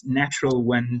it's natural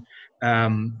when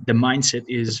the mindset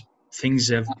is things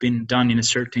have been done in a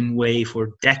certain way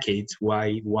for decades.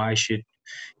 Why should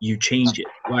you change it?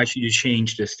 Why should you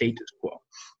change the status quo?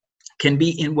 can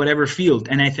be in whatever field.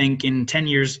 And I think in 10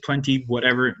 years, 20,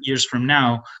 whatever years from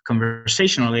now,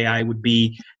 conversational AI would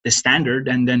be the standard.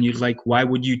 And then you're like, why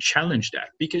would you challenge that?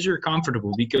 Because you're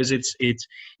comfortable, because it's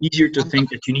easier to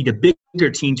think that you need a bigger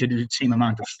team to do the same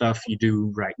amount of stuff you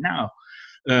do right now.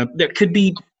 There could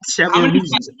be several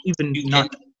reasons, even not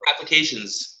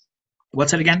applications.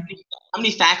 What's that again? How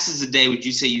many faxes a day would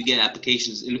you say you get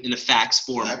applications in a fax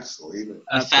form?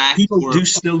 A fax. People do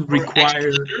still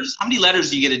require. How many letters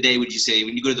do you get a day, would you say,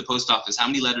 when you go to the post office? How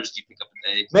many letters do you pick up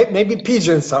a day? Maybe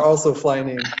pigeons are also flying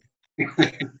in.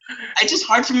 It's just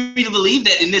hard for me to believe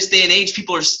that in this day and age,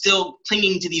 people are still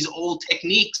clinging to these old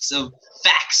techniques of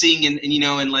faxing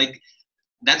and like,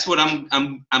 that's what I'm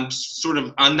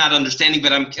not understanding,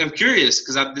 but I'm curious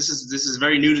because this is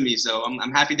very new to me. So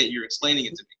I'm happy that you're explaining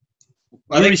it to me.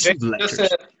 I think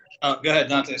go ahead,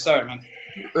 Dante. Sorry, man.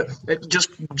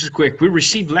 Just quick. We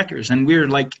receive letters, and we're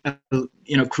like,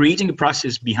 creating a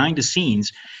process behind the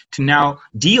scenes to now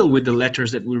deal with the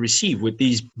letters that we receive with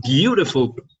these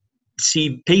beautiful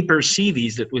paper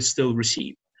CVs that we still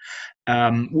receive.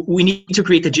 We need to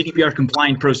create a GDPR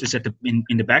compliant process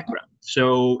in the background.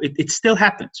 So it still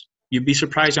happens. You'd be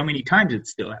surprised how many times it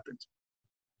still happens.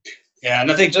 Yeah,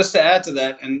 and I think just to add to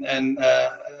that,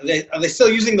 are they still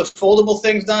using the foldable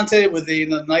things, Dante, with the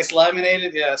nice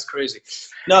laminated? Yeah, it's crazy.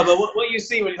 No, but what you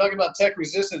see when you talk about tech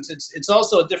resistance, it's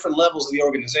also at different levels of the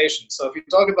organization. So if you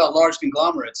talk about large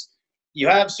conglomerates, you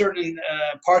have certain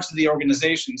parts of the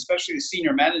organization, especially the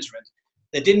senior management,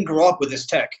 that didn't grow up with this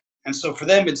tech. And so for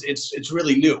them, it's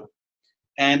really new.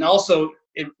 And also,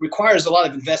 it requires a lot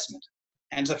of investment.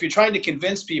 And so if you're trying to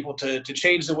convince people to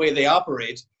change the way they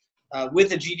operate, with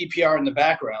the GDPR in the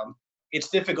background, it's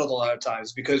difficult a lot of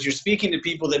times because you're speaking to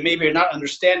people that maybe are not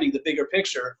understanding the bigger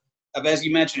picture of, as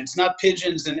you mentioned, it's not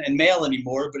pigeons and mail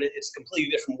anymore, but it's a completely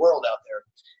different world out there.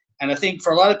 And I think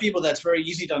for a lot of people, that's very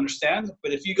easy to understand.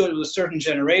 But if you go to a certain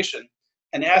generation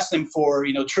and ask them for,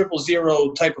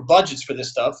 000 type of budgets for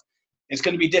this stuff, it's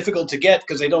going to be difficult to get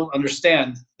because they don't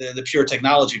understand the pure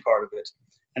technology part of it.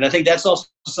 And I think that's also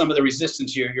some of the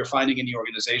resistance you're finding in the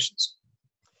organizations.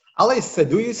 Alice,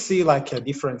 do you see like a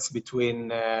difference between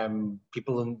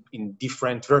people in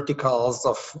different verticals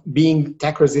of being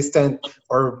tech resistant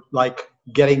or like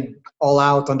getting all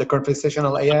out on the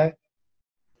conversational AI?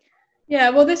 Yeah,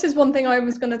 well, this is one thing I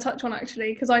was going to touch on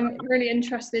actually, because I'm really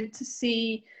interested to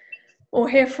see or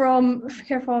hear from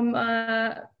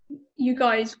you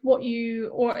guys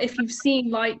or if you've seen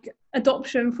like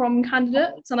adoption from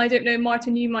candidates. And I don't know,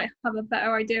 Martin, you might have a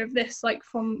better idea of this, like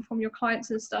from your clients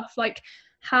and stuff. Like,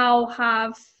 how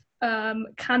have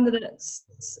candidates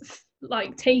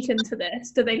like taken to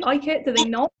this? Do they like it? Do they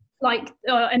not? Like,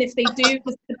 and if they do,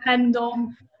 does it depend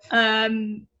on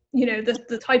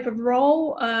the type of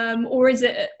role, or is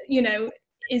it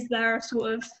is there a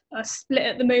sort of a split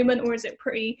at the moment, or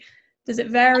does it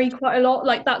vary quite a lot?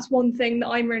 Like, that's one thing that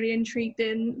I'm really intrigued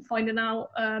in finding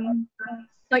out.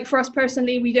 Like for us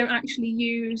personally, we don't actually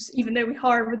use, even though we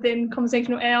hire within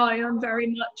conversational AI, I'm very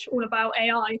much all about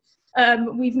AI.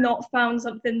 We've not found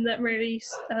something that really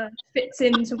fits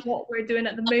into what we're doing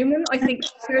at the moment. I think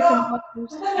certain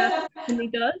roles certainly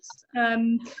does,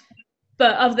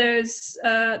 but others,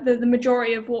 the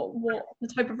majority of what the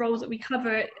type of roles that we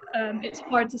cover, it's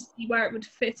hard to see where it would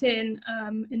fit in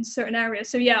certain areas.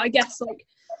 So yeah, I guess like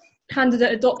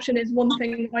candidate adoption is one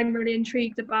thing I'm really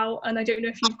intrigued about, and I don't know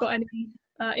if you've got any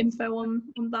info on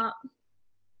that.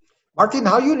 Martin,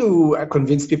 how you do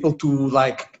convince people to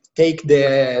like take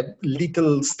the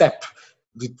little step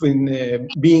between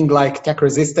being like tech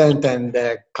resistant and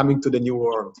coming to the new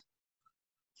world?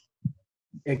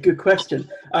 Yeah, good question.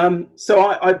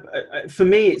 So for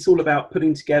me, it's all about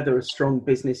putting together a strong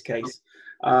business case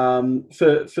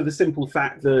for the simple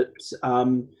fact that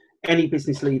any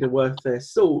business leader worth their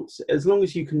salt, as long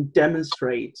as you can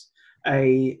demonstrate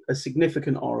a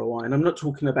significant ROI, and I'm not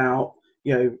talking about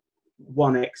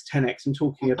 1x, 10x, I'm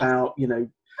talking about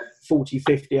 40,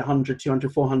 50, 100,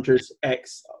 200,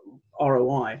 400x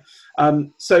ROI.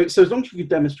 So as long as you can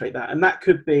demonstrate that, and that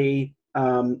could be,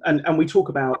 and we talk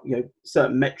about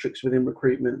certain metrics within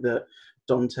recruitment that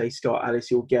Dante, Scott, Alice,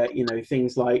 you'll get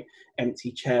things like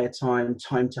empty chair time,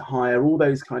 time to hire, all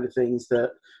those kind of things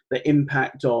that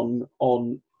impact on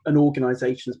an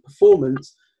organization's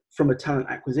performance from a talent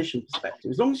acquisition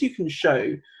perspective. As long as you can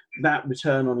show that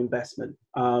return on investment,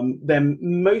 then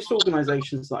most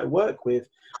organizations that I work with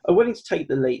are willing to take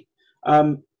the leap.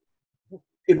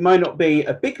 it might not be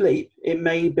a big leap. It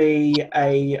may be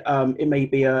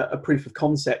a proof of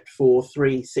concept for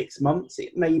 3-6 months.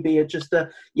 It may be just a,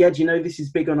 yeah, do you know, this is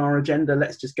big on our agenda,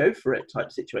 let's just go for it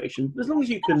type situation. As long as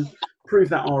you can prove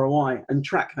that ROI and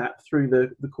track that through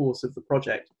the course of the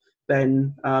project,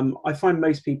 then I find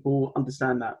most people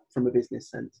understand that from a business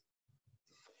sense.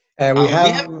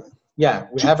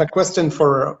 We have a questions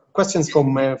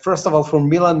from first of all from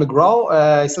Milan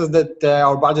McGraw. He says that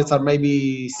our budgets are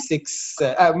maybe six.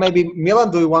 Maybe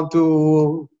Milan, do you want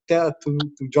to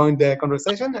join the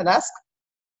conversation and ask?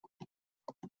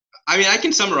 I mean, I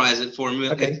can summarize it for him.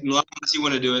 Okay. Unless you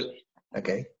want to do it.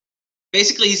 Okay.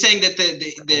 Basically, he's saying that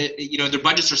their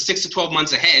budgets are 6 to 12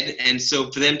 months ahead, and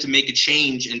so for them to make a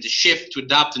change and to shift to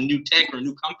adopt a new tech or a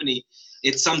new company,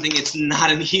 it's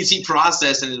not an easy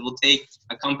process, and it will take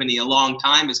a company a long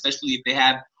time, especially if they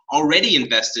have already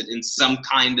invested in some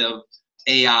kind of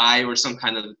AI or some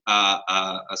kind of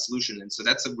a solution. And so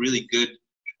that's a really good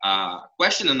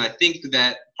question. And I think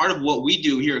that part of what we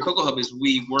do here at CoCoHub is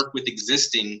we work with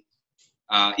existing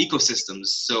ecosystems.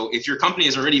 So if your company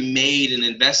has already made an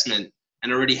investment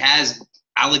and already has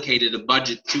allocated a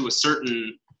budget to a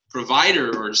certain provider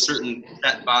or a certain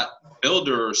chatbot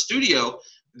builder or studio,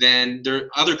 then there are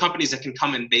other companies that can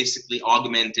come and basically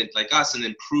augment it like us and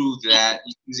improve that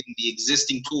using the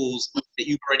existing tools that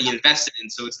you've already invested in.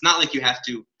 So it's not like you have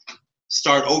to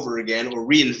start over again or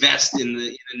reinvest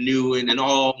in an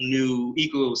all new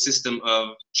ecosystem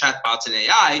of chatbots and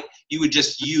AI. You would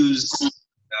just use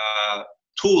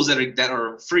tools that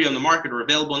are free on the market or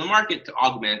available on the market to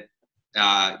augment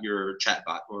your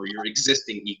chatbot or your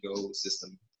existing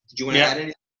ecosystem. Did you want to add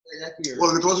anything?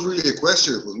 Well, it wasn't really a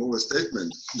question; it was more a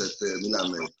statement that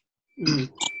Milan made.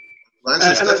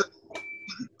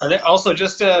 Also,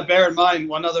 just to bear in mind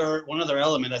one other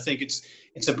element. I think it's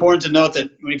important to note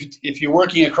that if you're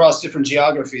working across different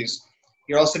geographies,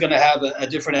 you're also going to have a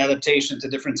different adaptation to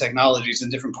different technologies in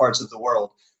different parts of the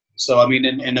world. So, I mean,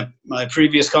 in my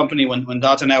previous company, when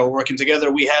Dot and I were working together,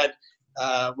 we had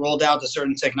rolled out a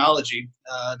certain technology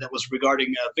that was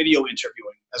regarding video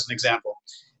interviewing, as an example.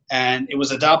 And it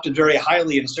was adopted very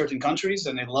highly in certain countries,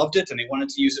 and they loved it, and they wanted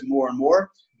to use it more and more.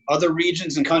 Other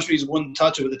regions and countries wouldn't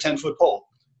touch it with a 10-foot pole.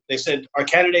 They said, our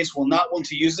candidates will not want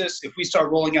to use this. If we start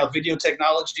rolling out video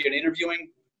technology and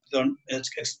interviewing, then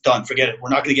it's done. Forget it. We're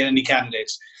not going to get any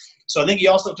candidates. So I think you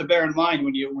also have to bear in mind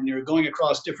when you're going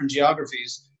across different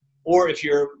geographies, or if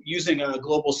you're using a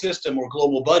global system or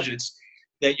global budgets,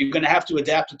 that you're going to have to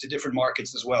adapt it to different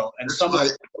markets as well. And some will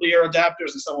be earlier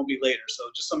adapters and some will be later. So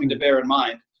just something to bear in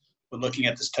mind when looking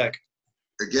at this tech.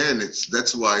 Again,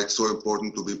 that's why it's so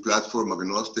important to be platform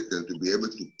agnostic and to be able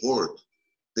to port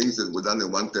things that were done in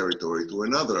one territory to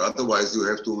another. Otherwise, you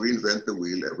have to reinvent the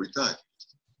wheel every time.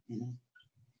 Mm-hmm.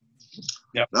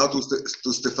 Yep. Now to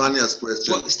Stefania's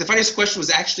question. Well, Stefania's question was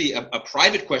actually a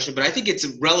private question, but I think it's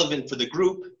relevant for the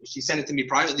group. She sent it to me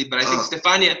privately, but I think,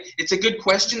 Stefania, it's a good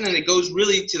question, and it goes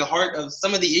really to the heart of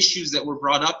some of the issues that were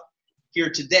brought up here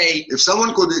today. If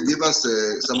someone could give us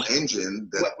some engine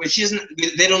that...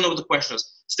 They don't know what the question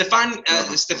was.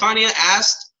 Stefania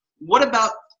asked, what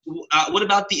about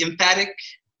the empathetic,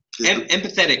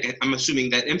 I'm assuming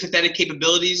that empathetic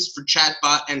capabilities for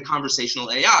chatbot and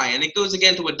conversational AI. And it goes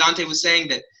again to what Dante was saying,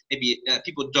 that maybe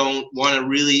people don't want to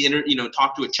really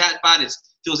talk to a chatbot. It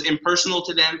feels impersonal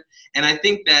to them. And I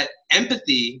think that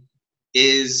empathy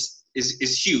is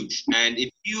huge. And if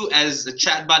you, as a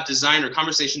chatbot designer,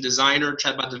 conversation designer,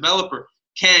 chatbot developer,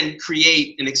 can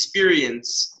create an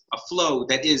experience, a flow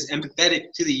that is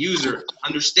empathetic to the user,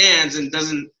 understands and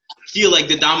doesn't feel like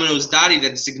the Domino's Dottie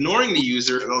that's ignoring the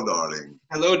user. Hello, darling.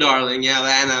 Hello, darling. Yeah,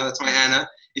 Anna, that's my Anna.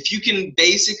 If you can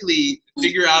basically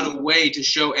figure out a way to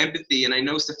show empathy, and I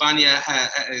know Stefania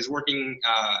is working,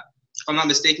 if I'm not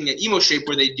mistaken, at EmoShape,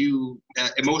 where they do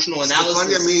emotional analysis.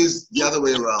 Stefania means the other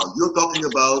way around. You're talking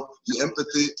about the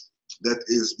empathy that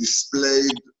is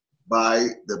displayed by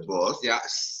the bot. Yeah.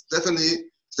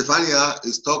 Stefania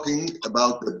is talking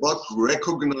about the bot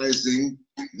recognizing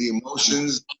the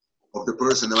emotions of the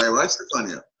person. Am I right,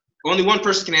 Stefania? Only one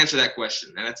person can answer that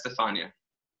question, and that's Stefania.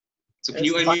 So can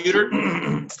you unmute her?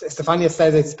 Stefania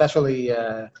says it's especially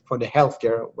for the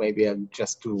healthcare, maybe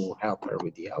just to help her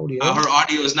with the audio. Her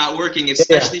audio is not working,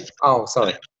 especially for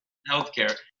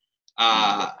healthcare.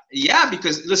 Yeah,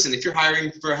 because listen, if you're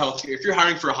hiring for healthcare, if you're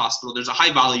hiring for a hospital, there's a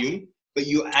high volume, but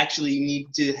you actually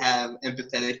need to have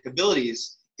empathetic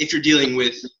abilities if you're dealing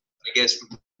with, I guess,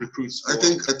 recruits. I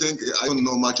think I don't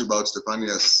know much about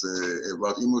Stefania's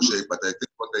about EmoShape, but I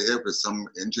think what they have is some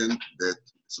engine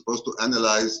that's supposed to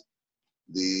analyze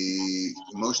the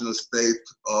emotional state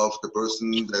of the person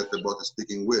that the bot is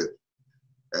speaking with.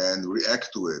 and react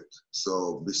to it.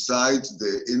 So besides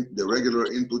the regular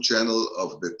input channel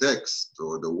of the text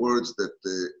or the words that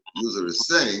the user is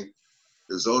saying,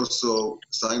 there's also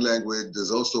sign language,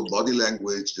 there's also body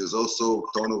language, there's also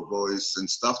tone of voice and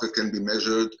stuff that can be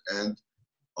measured, and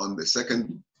on the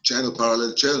second channel,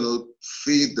 parallel channel,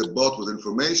 feed the bot with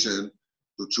information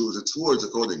to choose its words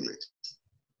accordingly.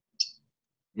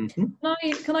 Mm-hmm.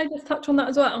 Can I just touch on that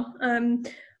as well?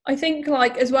 I think,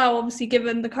 like, as well, obviously,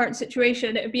 given the current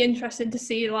situation, it would be interesting to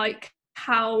see, like,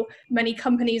 how many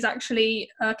companies actually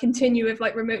continue with,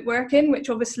 like, remote working, which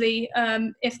obviously,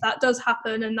 if that does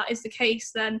happen and that is the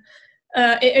case, then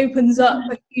it opens up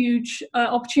a huge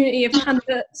opportunity of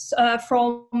candidates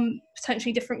from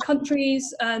potentially different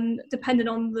countries, and depending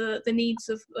on the needs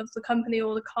of the company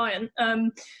or the client.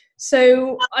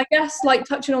 So I guess, like,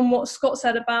 touching on what Scott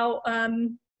said about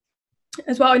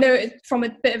as well, I know it's from a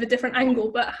bit of a different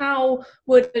angle, but how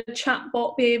would a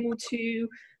chatbot be able to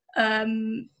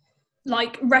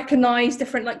like recognize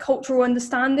different, like, cultural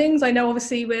understandings? I know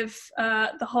obviously with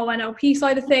the whole NLP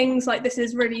side of things, like, this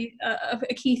is really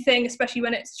a key thing, especially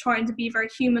when it's trying to be very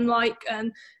human-like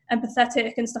and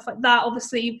empathetic and stuff like that.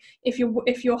 Obviously, if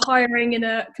you're hiring in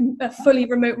a fully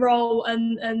remote role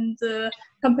and the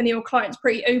company or client's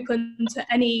pretty open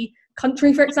to any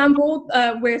country, for example,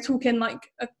 we're talking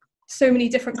like so many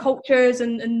different cultures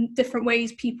and different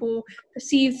ways people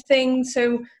perceive things.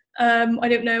 So I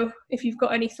don't know if you've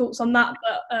got any thoughts on that,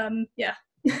 but yeah.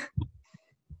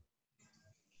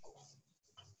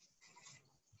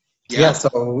 Yeah.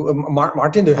 So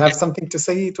Martin, do you have something to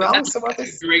say to Alice about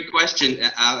this? That's a great question.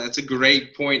 That's a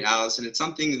great point, Alice, and it's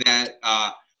something that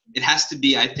it has to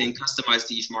be, I think, customized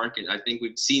to each market. I think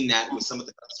we've seen that with some of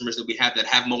the customers that we have that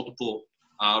have multiple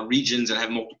regions and have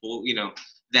multiple,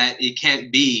 that it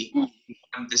can't be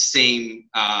the same,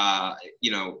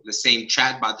 the same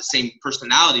chatbot, the same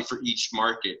personality for each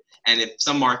market. And if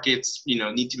some markets,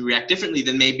 need to react differently,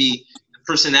 then maybe the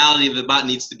personality of the bot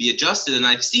needs to be adjusted. And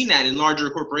I've seen that in larger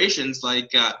corporations,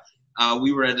 like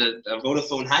we were at a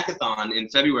Vodafone hackathon in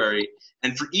February,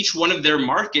 and for each one of their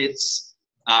markets,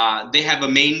 they have a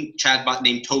main chatbot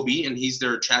named Toby, and he's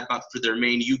their chatbot for their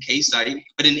main UK site.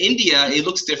 But in India, it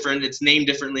looks different, it's named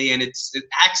differently, and it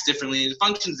acts differently, it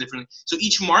functions differently. So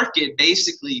each market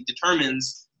basically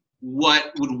determines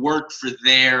what would work for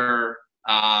their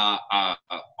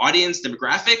audience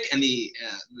demographic, and the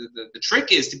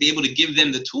trick is to be able to give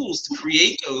them the tools to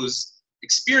create those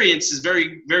experiences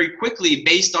very, very quickly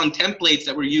based on templates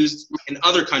that were used in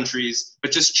other countries,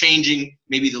 but just changing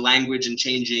maybe the language and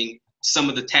changing some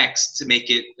of the text to make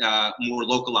it more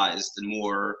localized and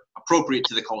more appropriate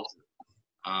to the culture.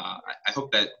 I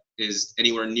hope that is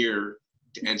anywhere near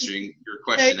to answering your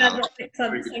question. Yeah, that makes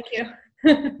sense. Thank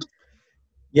you.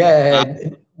 Yeah,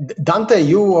 Dante,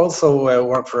 you also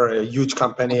work for a huge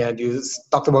company, and you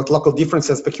talked about local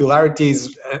differences,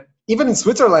 peculiarities. Even in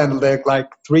Switzerland, there are like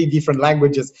 3 different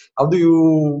languages. How do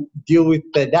you deal with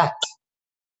that?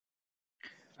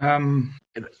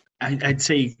 I'd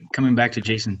say, coming back to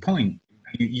Jason's point,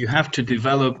 you have to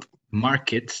develop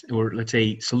markets, or let's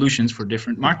say solutions for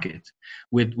different markets,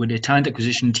 with a talent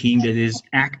acquisition team that is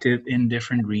active in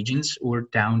different regions or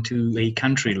down to a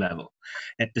country level.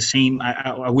 At the same,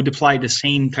 I would apply the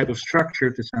same type of structure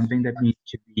to something that needs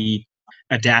to be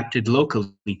adapted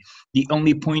locally. The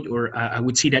only point, or I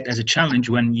would see that as a challenge,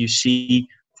 when you see,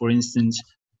 for instance,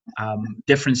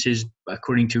 differences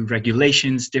according to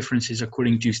regulations, differences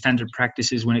according to standard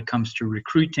practices when it comes to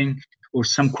recruiting, or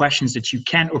some questions that you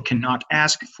can or cannot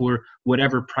ask for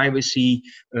whatever privacy,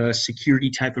 security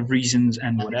type of reasons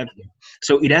and whatever.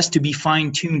 So it has to be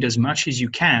fine-tuned as much as you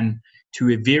can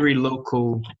to a very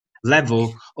local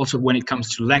level, also when it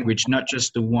comes to language, not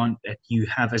just the one that you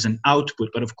have as an output,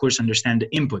 but of course understand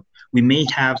the input. We may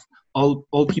have all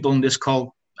people in this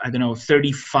call, I don't know,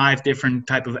 35 different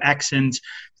type of accents,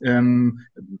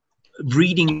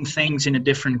 reading things in a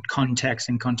different context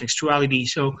and contextuality.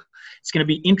 So it's going to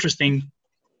be interesting,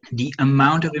 the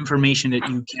amount of information that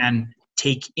you can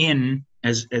take in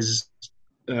as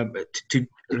to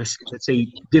let's say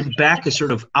give back a sort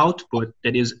of output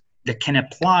that can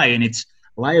apply, and it's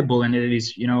liable, and it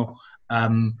is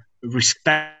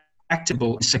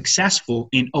respectable and successful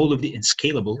in all of the, and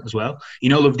scalable as well,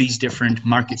 in all of these different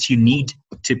markets you need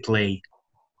to play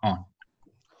on.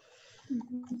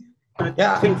 I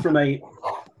think I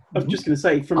was just going to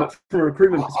say, from a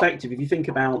recruitment perspective, if you think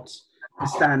about the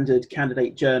standard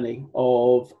candidate journey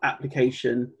of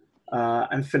application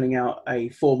and filling out a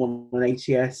form on an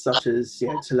ATS such as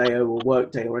Taleo or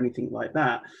Workday or anything like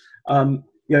that,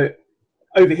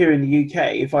 over here in the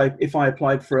UK, if I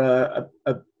applied for a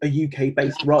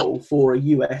UK-based role for a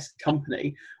US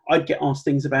company, I'd get asked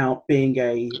things about being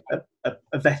a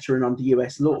veteran under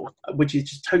US law, which is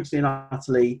just totally and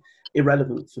utterly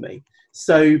irrelevant for me.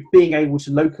 So being able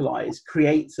to localize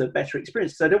creates a better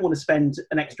experience, because I don't want to spend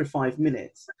an extra 5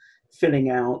 minutes filling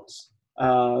out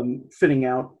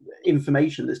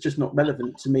information that's just not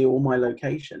relevant to me or my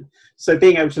location. So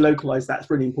being able to localize, that's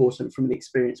really important from an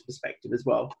experience perspective as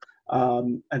well.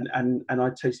 And I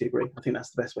totally agree. I think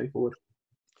that's the best way forward.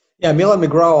 Yeah, Milan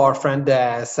McGraw, our friend,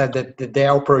 said that they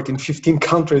operate in 15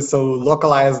 countries, so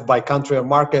localized by country or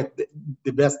market,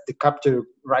 the best to capture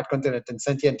right content and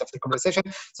sentient of the conversation.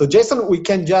 So Jason, we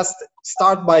can just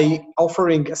start by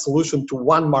offering a solution to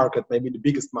one market, maybe the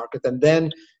biggest market, and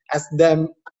then ask them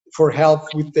for help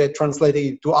with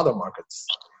translating it to other markets.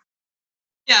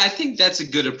 Yeah, I think that's a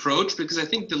good approach, because I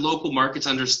think the local markets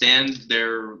understand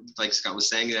their, like Scott was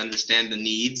saying, they understand the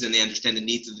needs, and they understand the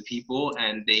needs of the people,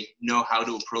 and they know how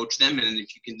to approach them. And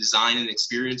if you can design an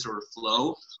experience or a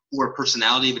flow or a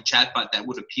personality of a chatbot that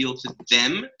would appeal to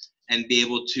them and be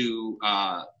able to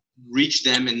reach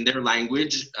them in their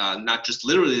language, not just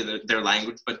literally their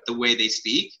language, but the way they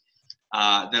speak,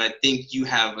 then I think you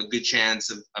have a good chance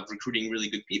of recruiting really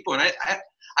good people. And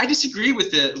I disagree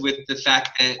with the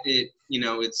fact that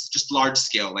it's just large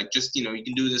scale, like just, you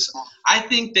can do this. I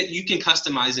think that you can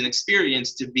customize an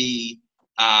experience to be,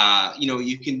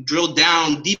 you can drill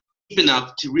down deep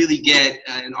enough to really get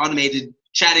an automated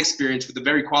chat experience with a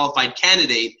very qualified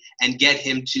candidate and get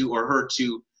him to or her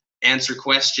to answer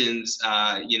questions,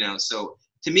 so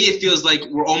to me, it feels like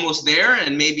we're almost there,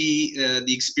 and maybe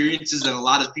the experiences that a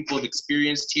lot of people have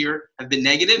experienced here have been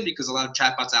negative, because a lot of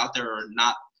chatbots out there are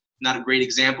not great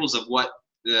examples of what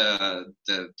the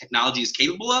technology is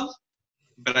capable of.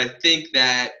 But I think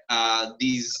that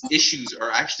these issues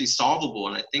are actually solvable,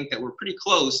 and I think that we're pretty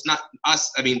close, not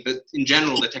us, but in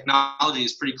general, the technology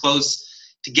is pretty close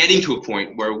to getting to a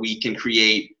point where we can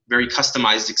create very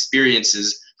customized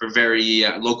experiences for very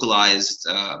localized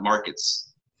markets.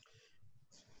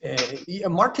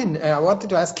 Martin, I wanted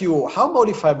to ask you, how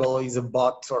modifiable is a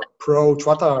bot or approach?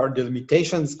 What are the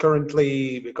limitations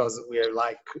currently? Because we are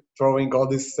throwing all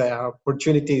these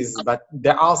opportunities, but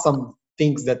there are some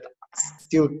things that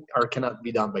still cannot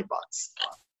be done by bots.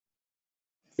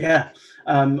 Yeah,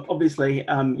 obviously,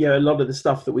 a lot of the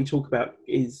stuff that we talk about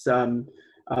is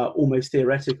almost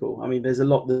theoretical. There's a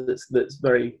lot that's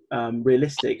very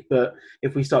realistic, but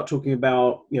if we start talking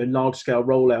about large-scale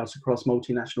rollouts across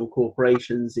multinational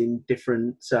corporations in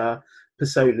different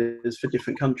personas for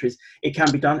different countries, it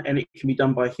can be done, and it can be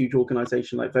done by a huge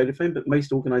organization like Vodafone. But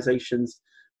most organizations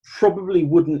probably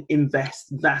wouldn't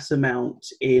invest that amount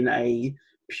in a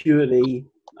purely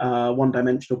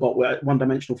one-dimensional bot,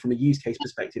 one-dimensional from a use case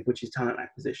perspective, which is talent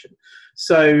acquisition.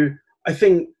 So I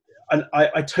think. And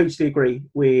I totally agree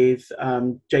with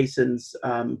Jason's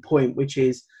point, which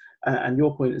is, and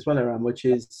your point as well, Aram, which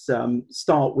is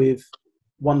start with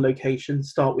one location,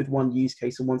 start with one use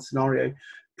case and one scenario,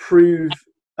 prove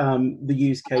the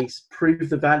use case, prove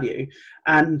the value,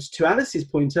 and to Alice's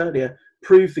point earlier,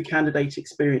 prove the candidate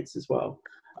experience as well.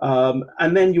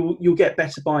 And then you'll get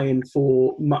better buy-in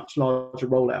for much larger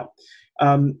rollout.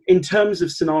 In terms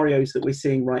of scenarios that we're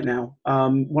seeing right now,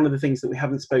 one of the things that we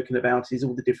haven't spoken about is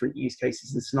all the different use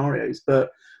cases and scenarios.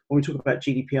 But when we talk about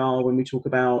GDPR, when we talk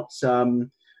about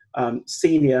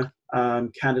senior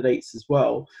candidates as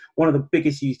well, one of the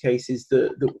biggest use cases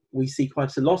that we see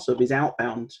quite a lot of is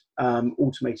outbound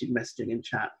automated messaging and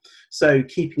chat. So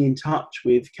keeping in touch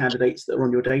with candidates that are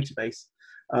on your database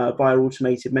via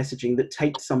automated messaging that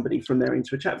takes somebody from there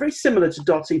into a chat. Very similar to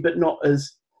Dotty, but not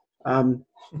as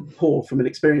poor from an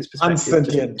experience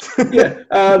perspective. Yeah,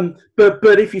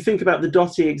 but if you think about the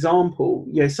Dotty example,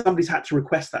 somebody's had to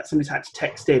request that, somebody's had to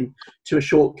text in to a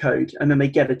short code, and then they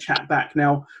get a chat back.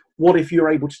 Now, what if you're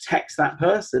able to text that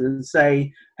person and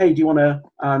say, hey, do you want to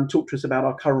talk to us about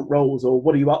our current roles, or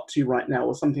what are you up to right now,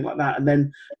 or something like that, and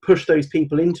then push those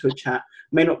people into a chat?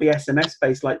 May not be SMS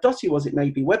based like Dotty was, it may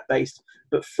be web based,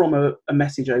 but from a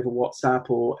message over WhatsApp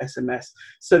or SMS.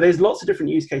 So there's lots of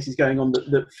different use cases going on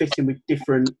that fit in with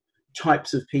different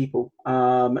types of people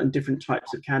and different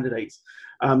types of candidates.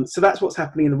 So that's what's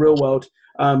happening in the real world.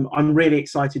 I'm really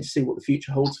excited to see what the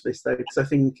future holds for this, though, because I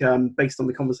think based on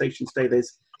the conversation today,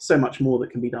 there's so much more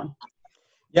that can be done.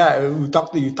 Yeah, you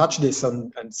touched this,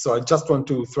 and so I just want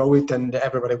to throw it, and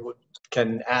everybody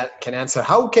can answer.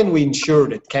 How can we ensure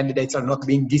that candidates are not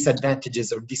being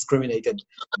disadvantaged or discriminated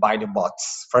by the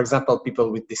bots? For example,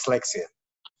 people with dyslexia.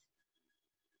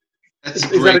 That's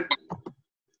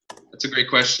a great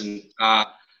question.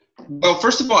 Well,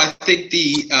 first of all, I think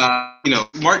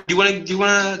Mark, do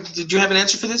you have an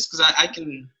answer for this? Because I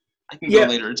can I can go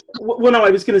later. Well, no, I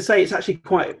was going to say it's actually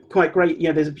quite great.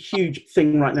 Yeah, there's a huge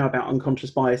thing right now about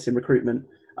unconscious bias in recruitment,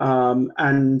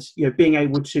 and being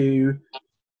able to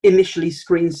initially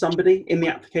screen somebody in the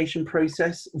application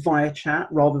process via chat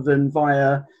rather than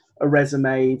via a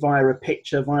resume, via a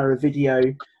picture, via a video,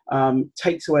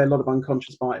 takes away a lot of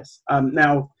unconscious bias.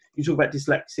 Now, you talk about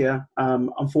dyslexia.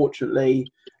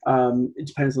 Unfortunately, it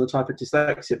depends on the type of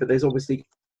dyslexia, but there's obviously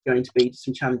going to be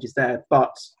some challenges there.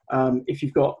 But if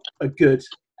you've got a good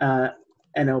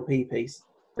NLP piece,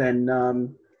 then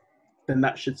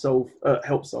that should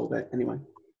help solve it anyway.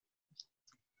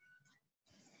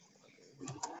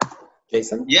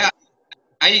 Jason? Yeah,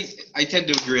 I tend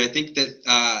to agree. I think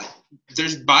that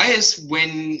there's bias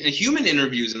when a human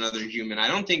interviews another human. I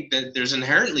don't think that there's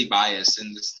inherently bias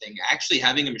in this thing. Actually,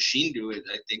 having a machine do it,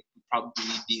 I think, would probably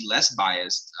be less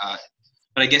biased.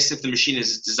 But I guess if the machine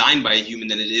is designed by a human,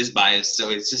 then it is biased. So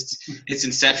it's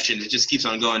inception. It just keeps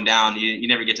on going down. You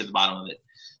never get to the bottom of it.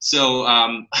 So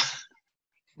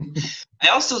I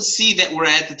also see that we're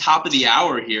at the top of the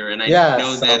hour here, and I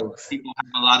know that people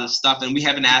have a lot of stuff, and we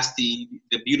haven't asked the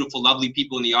beautiful, lovely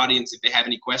people in the audience if they have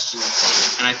any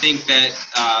questions. And I think that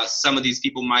some of these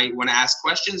people might want to ask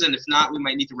questions, and if not, we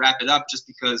might need to wrap it up just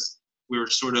because we're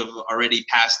sort of already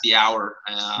past the hour.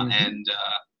 And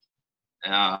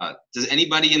does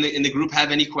anybody in the group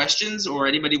have any questions, or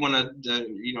anybody want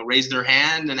to raise their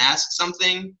hand and ask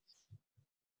something?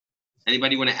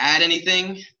 Anybody want to add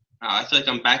anything? I feel like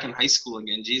I'm back in high school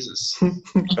again, Jesus.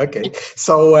 Okay,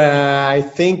 so I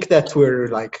think that we're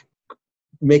like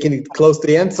making it close to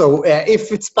the end. So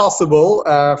if it's possible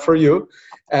for you,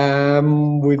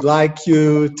 we'd like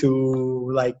you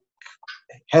to like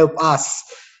help us.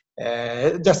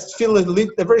 Just fill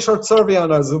a very short survey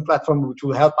on our Zoom platform, which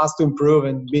will help us to improve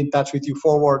and be in touch with you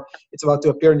forward. It's about to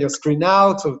appear on your screen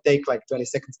now, so take like 20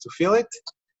 seconds to fill it.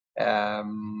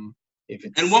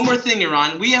 And one more thing,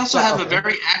 Iran, we also have a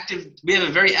very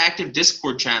active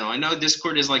Discord channel. I know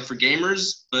Discord is like for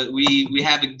gamers, but we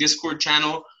have a Discord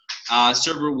channel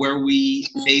server where we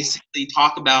basically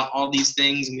talk about all these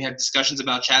things, and we have discussions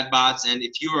about chatbots. And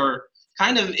if you are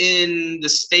kind of in the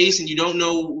space and you don't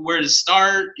know where to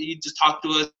start, you just talk to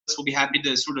us. We'll be happy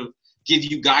to sort of give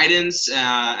you guidance. And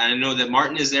I know that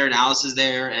Martin is there, and Alice is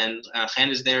there, and Chen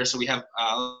is there. So we have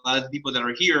a lot of people that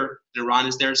are here. And Iran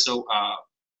is there. So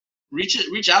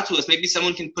reach out to us. Maybe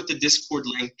someone can put the Discord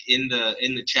link in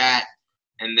the chat,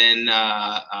 and then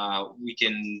we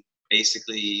can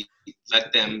basically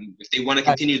let them, if they want to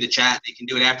continue the chat, they can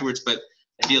do it afterwards. But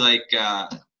I feel like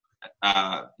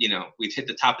we've hit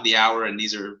the top of the hour, and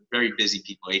these are very busy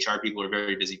people. HR people are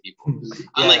very busy people.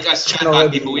 Unlike us chatbot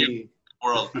people, we have the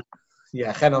world.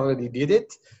 Yeah, Chen already did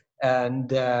it. And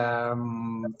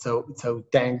so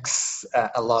thanks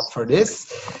a lot for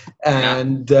this.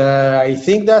 And I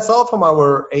think that's all from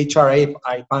our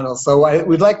HR+AI panel. So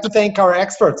we'd like to thank our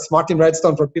experts, Martin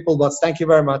Redstone for PeopleBots. Thank you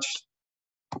very much.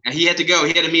 And he had to go.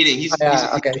 He had a meeting. He's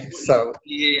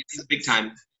big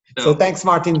time. So thanks,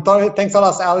 Martin. Thanks a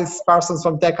lot, Alice Parsons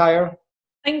from TechHire.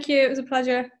 Thank you. It was a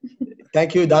pleasure.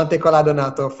 Thank you, Dante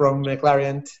Coladonato from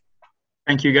Clariant.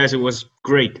 Thank you, guys. It was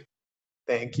great.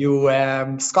 Thank you,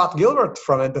 Scott Gilbert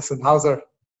from Anderson Hauser.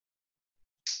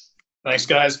 Thanks,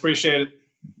 guys. Appreciate it.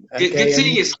 Okay, good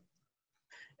seeing you.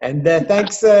 And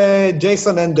thanks,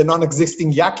 Jason and the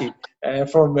non-existing Yaki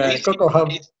from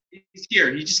CoCoHub's. He's here.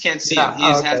 You just can't see him. He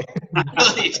has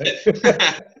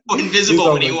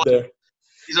invisible when he wants.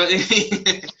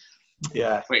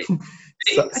 Yeah. Wait.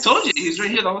 I told you he's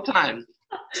right here the whole time.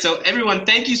 So everyone,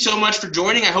 thank you so much for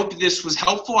joining. I hope this was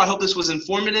helpful. I hope this was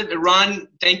informative. Iran,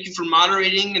 thank you for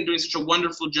moderating and doing such a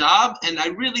wonderful job. And I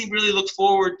really, really look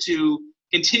forward to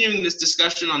continuing this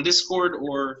discussion on Discord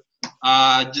or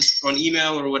just on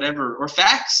email or whatever, or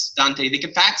fax, Dante. They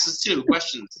can fax us too,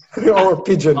 questions. Or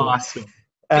pigeon. Awesome.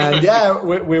 And yeah,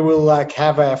 we will like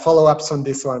have follow-ups on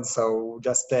this one. So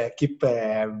just keep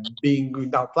being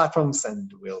with our platforms,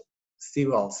 and we'll see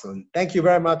you all soon. Thank you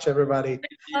very much, everybody.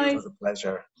 Bye. It was a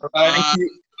pleasure. Bye.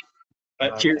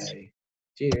 Thank you. Cheers.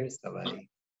 Cheers. Bye-bye.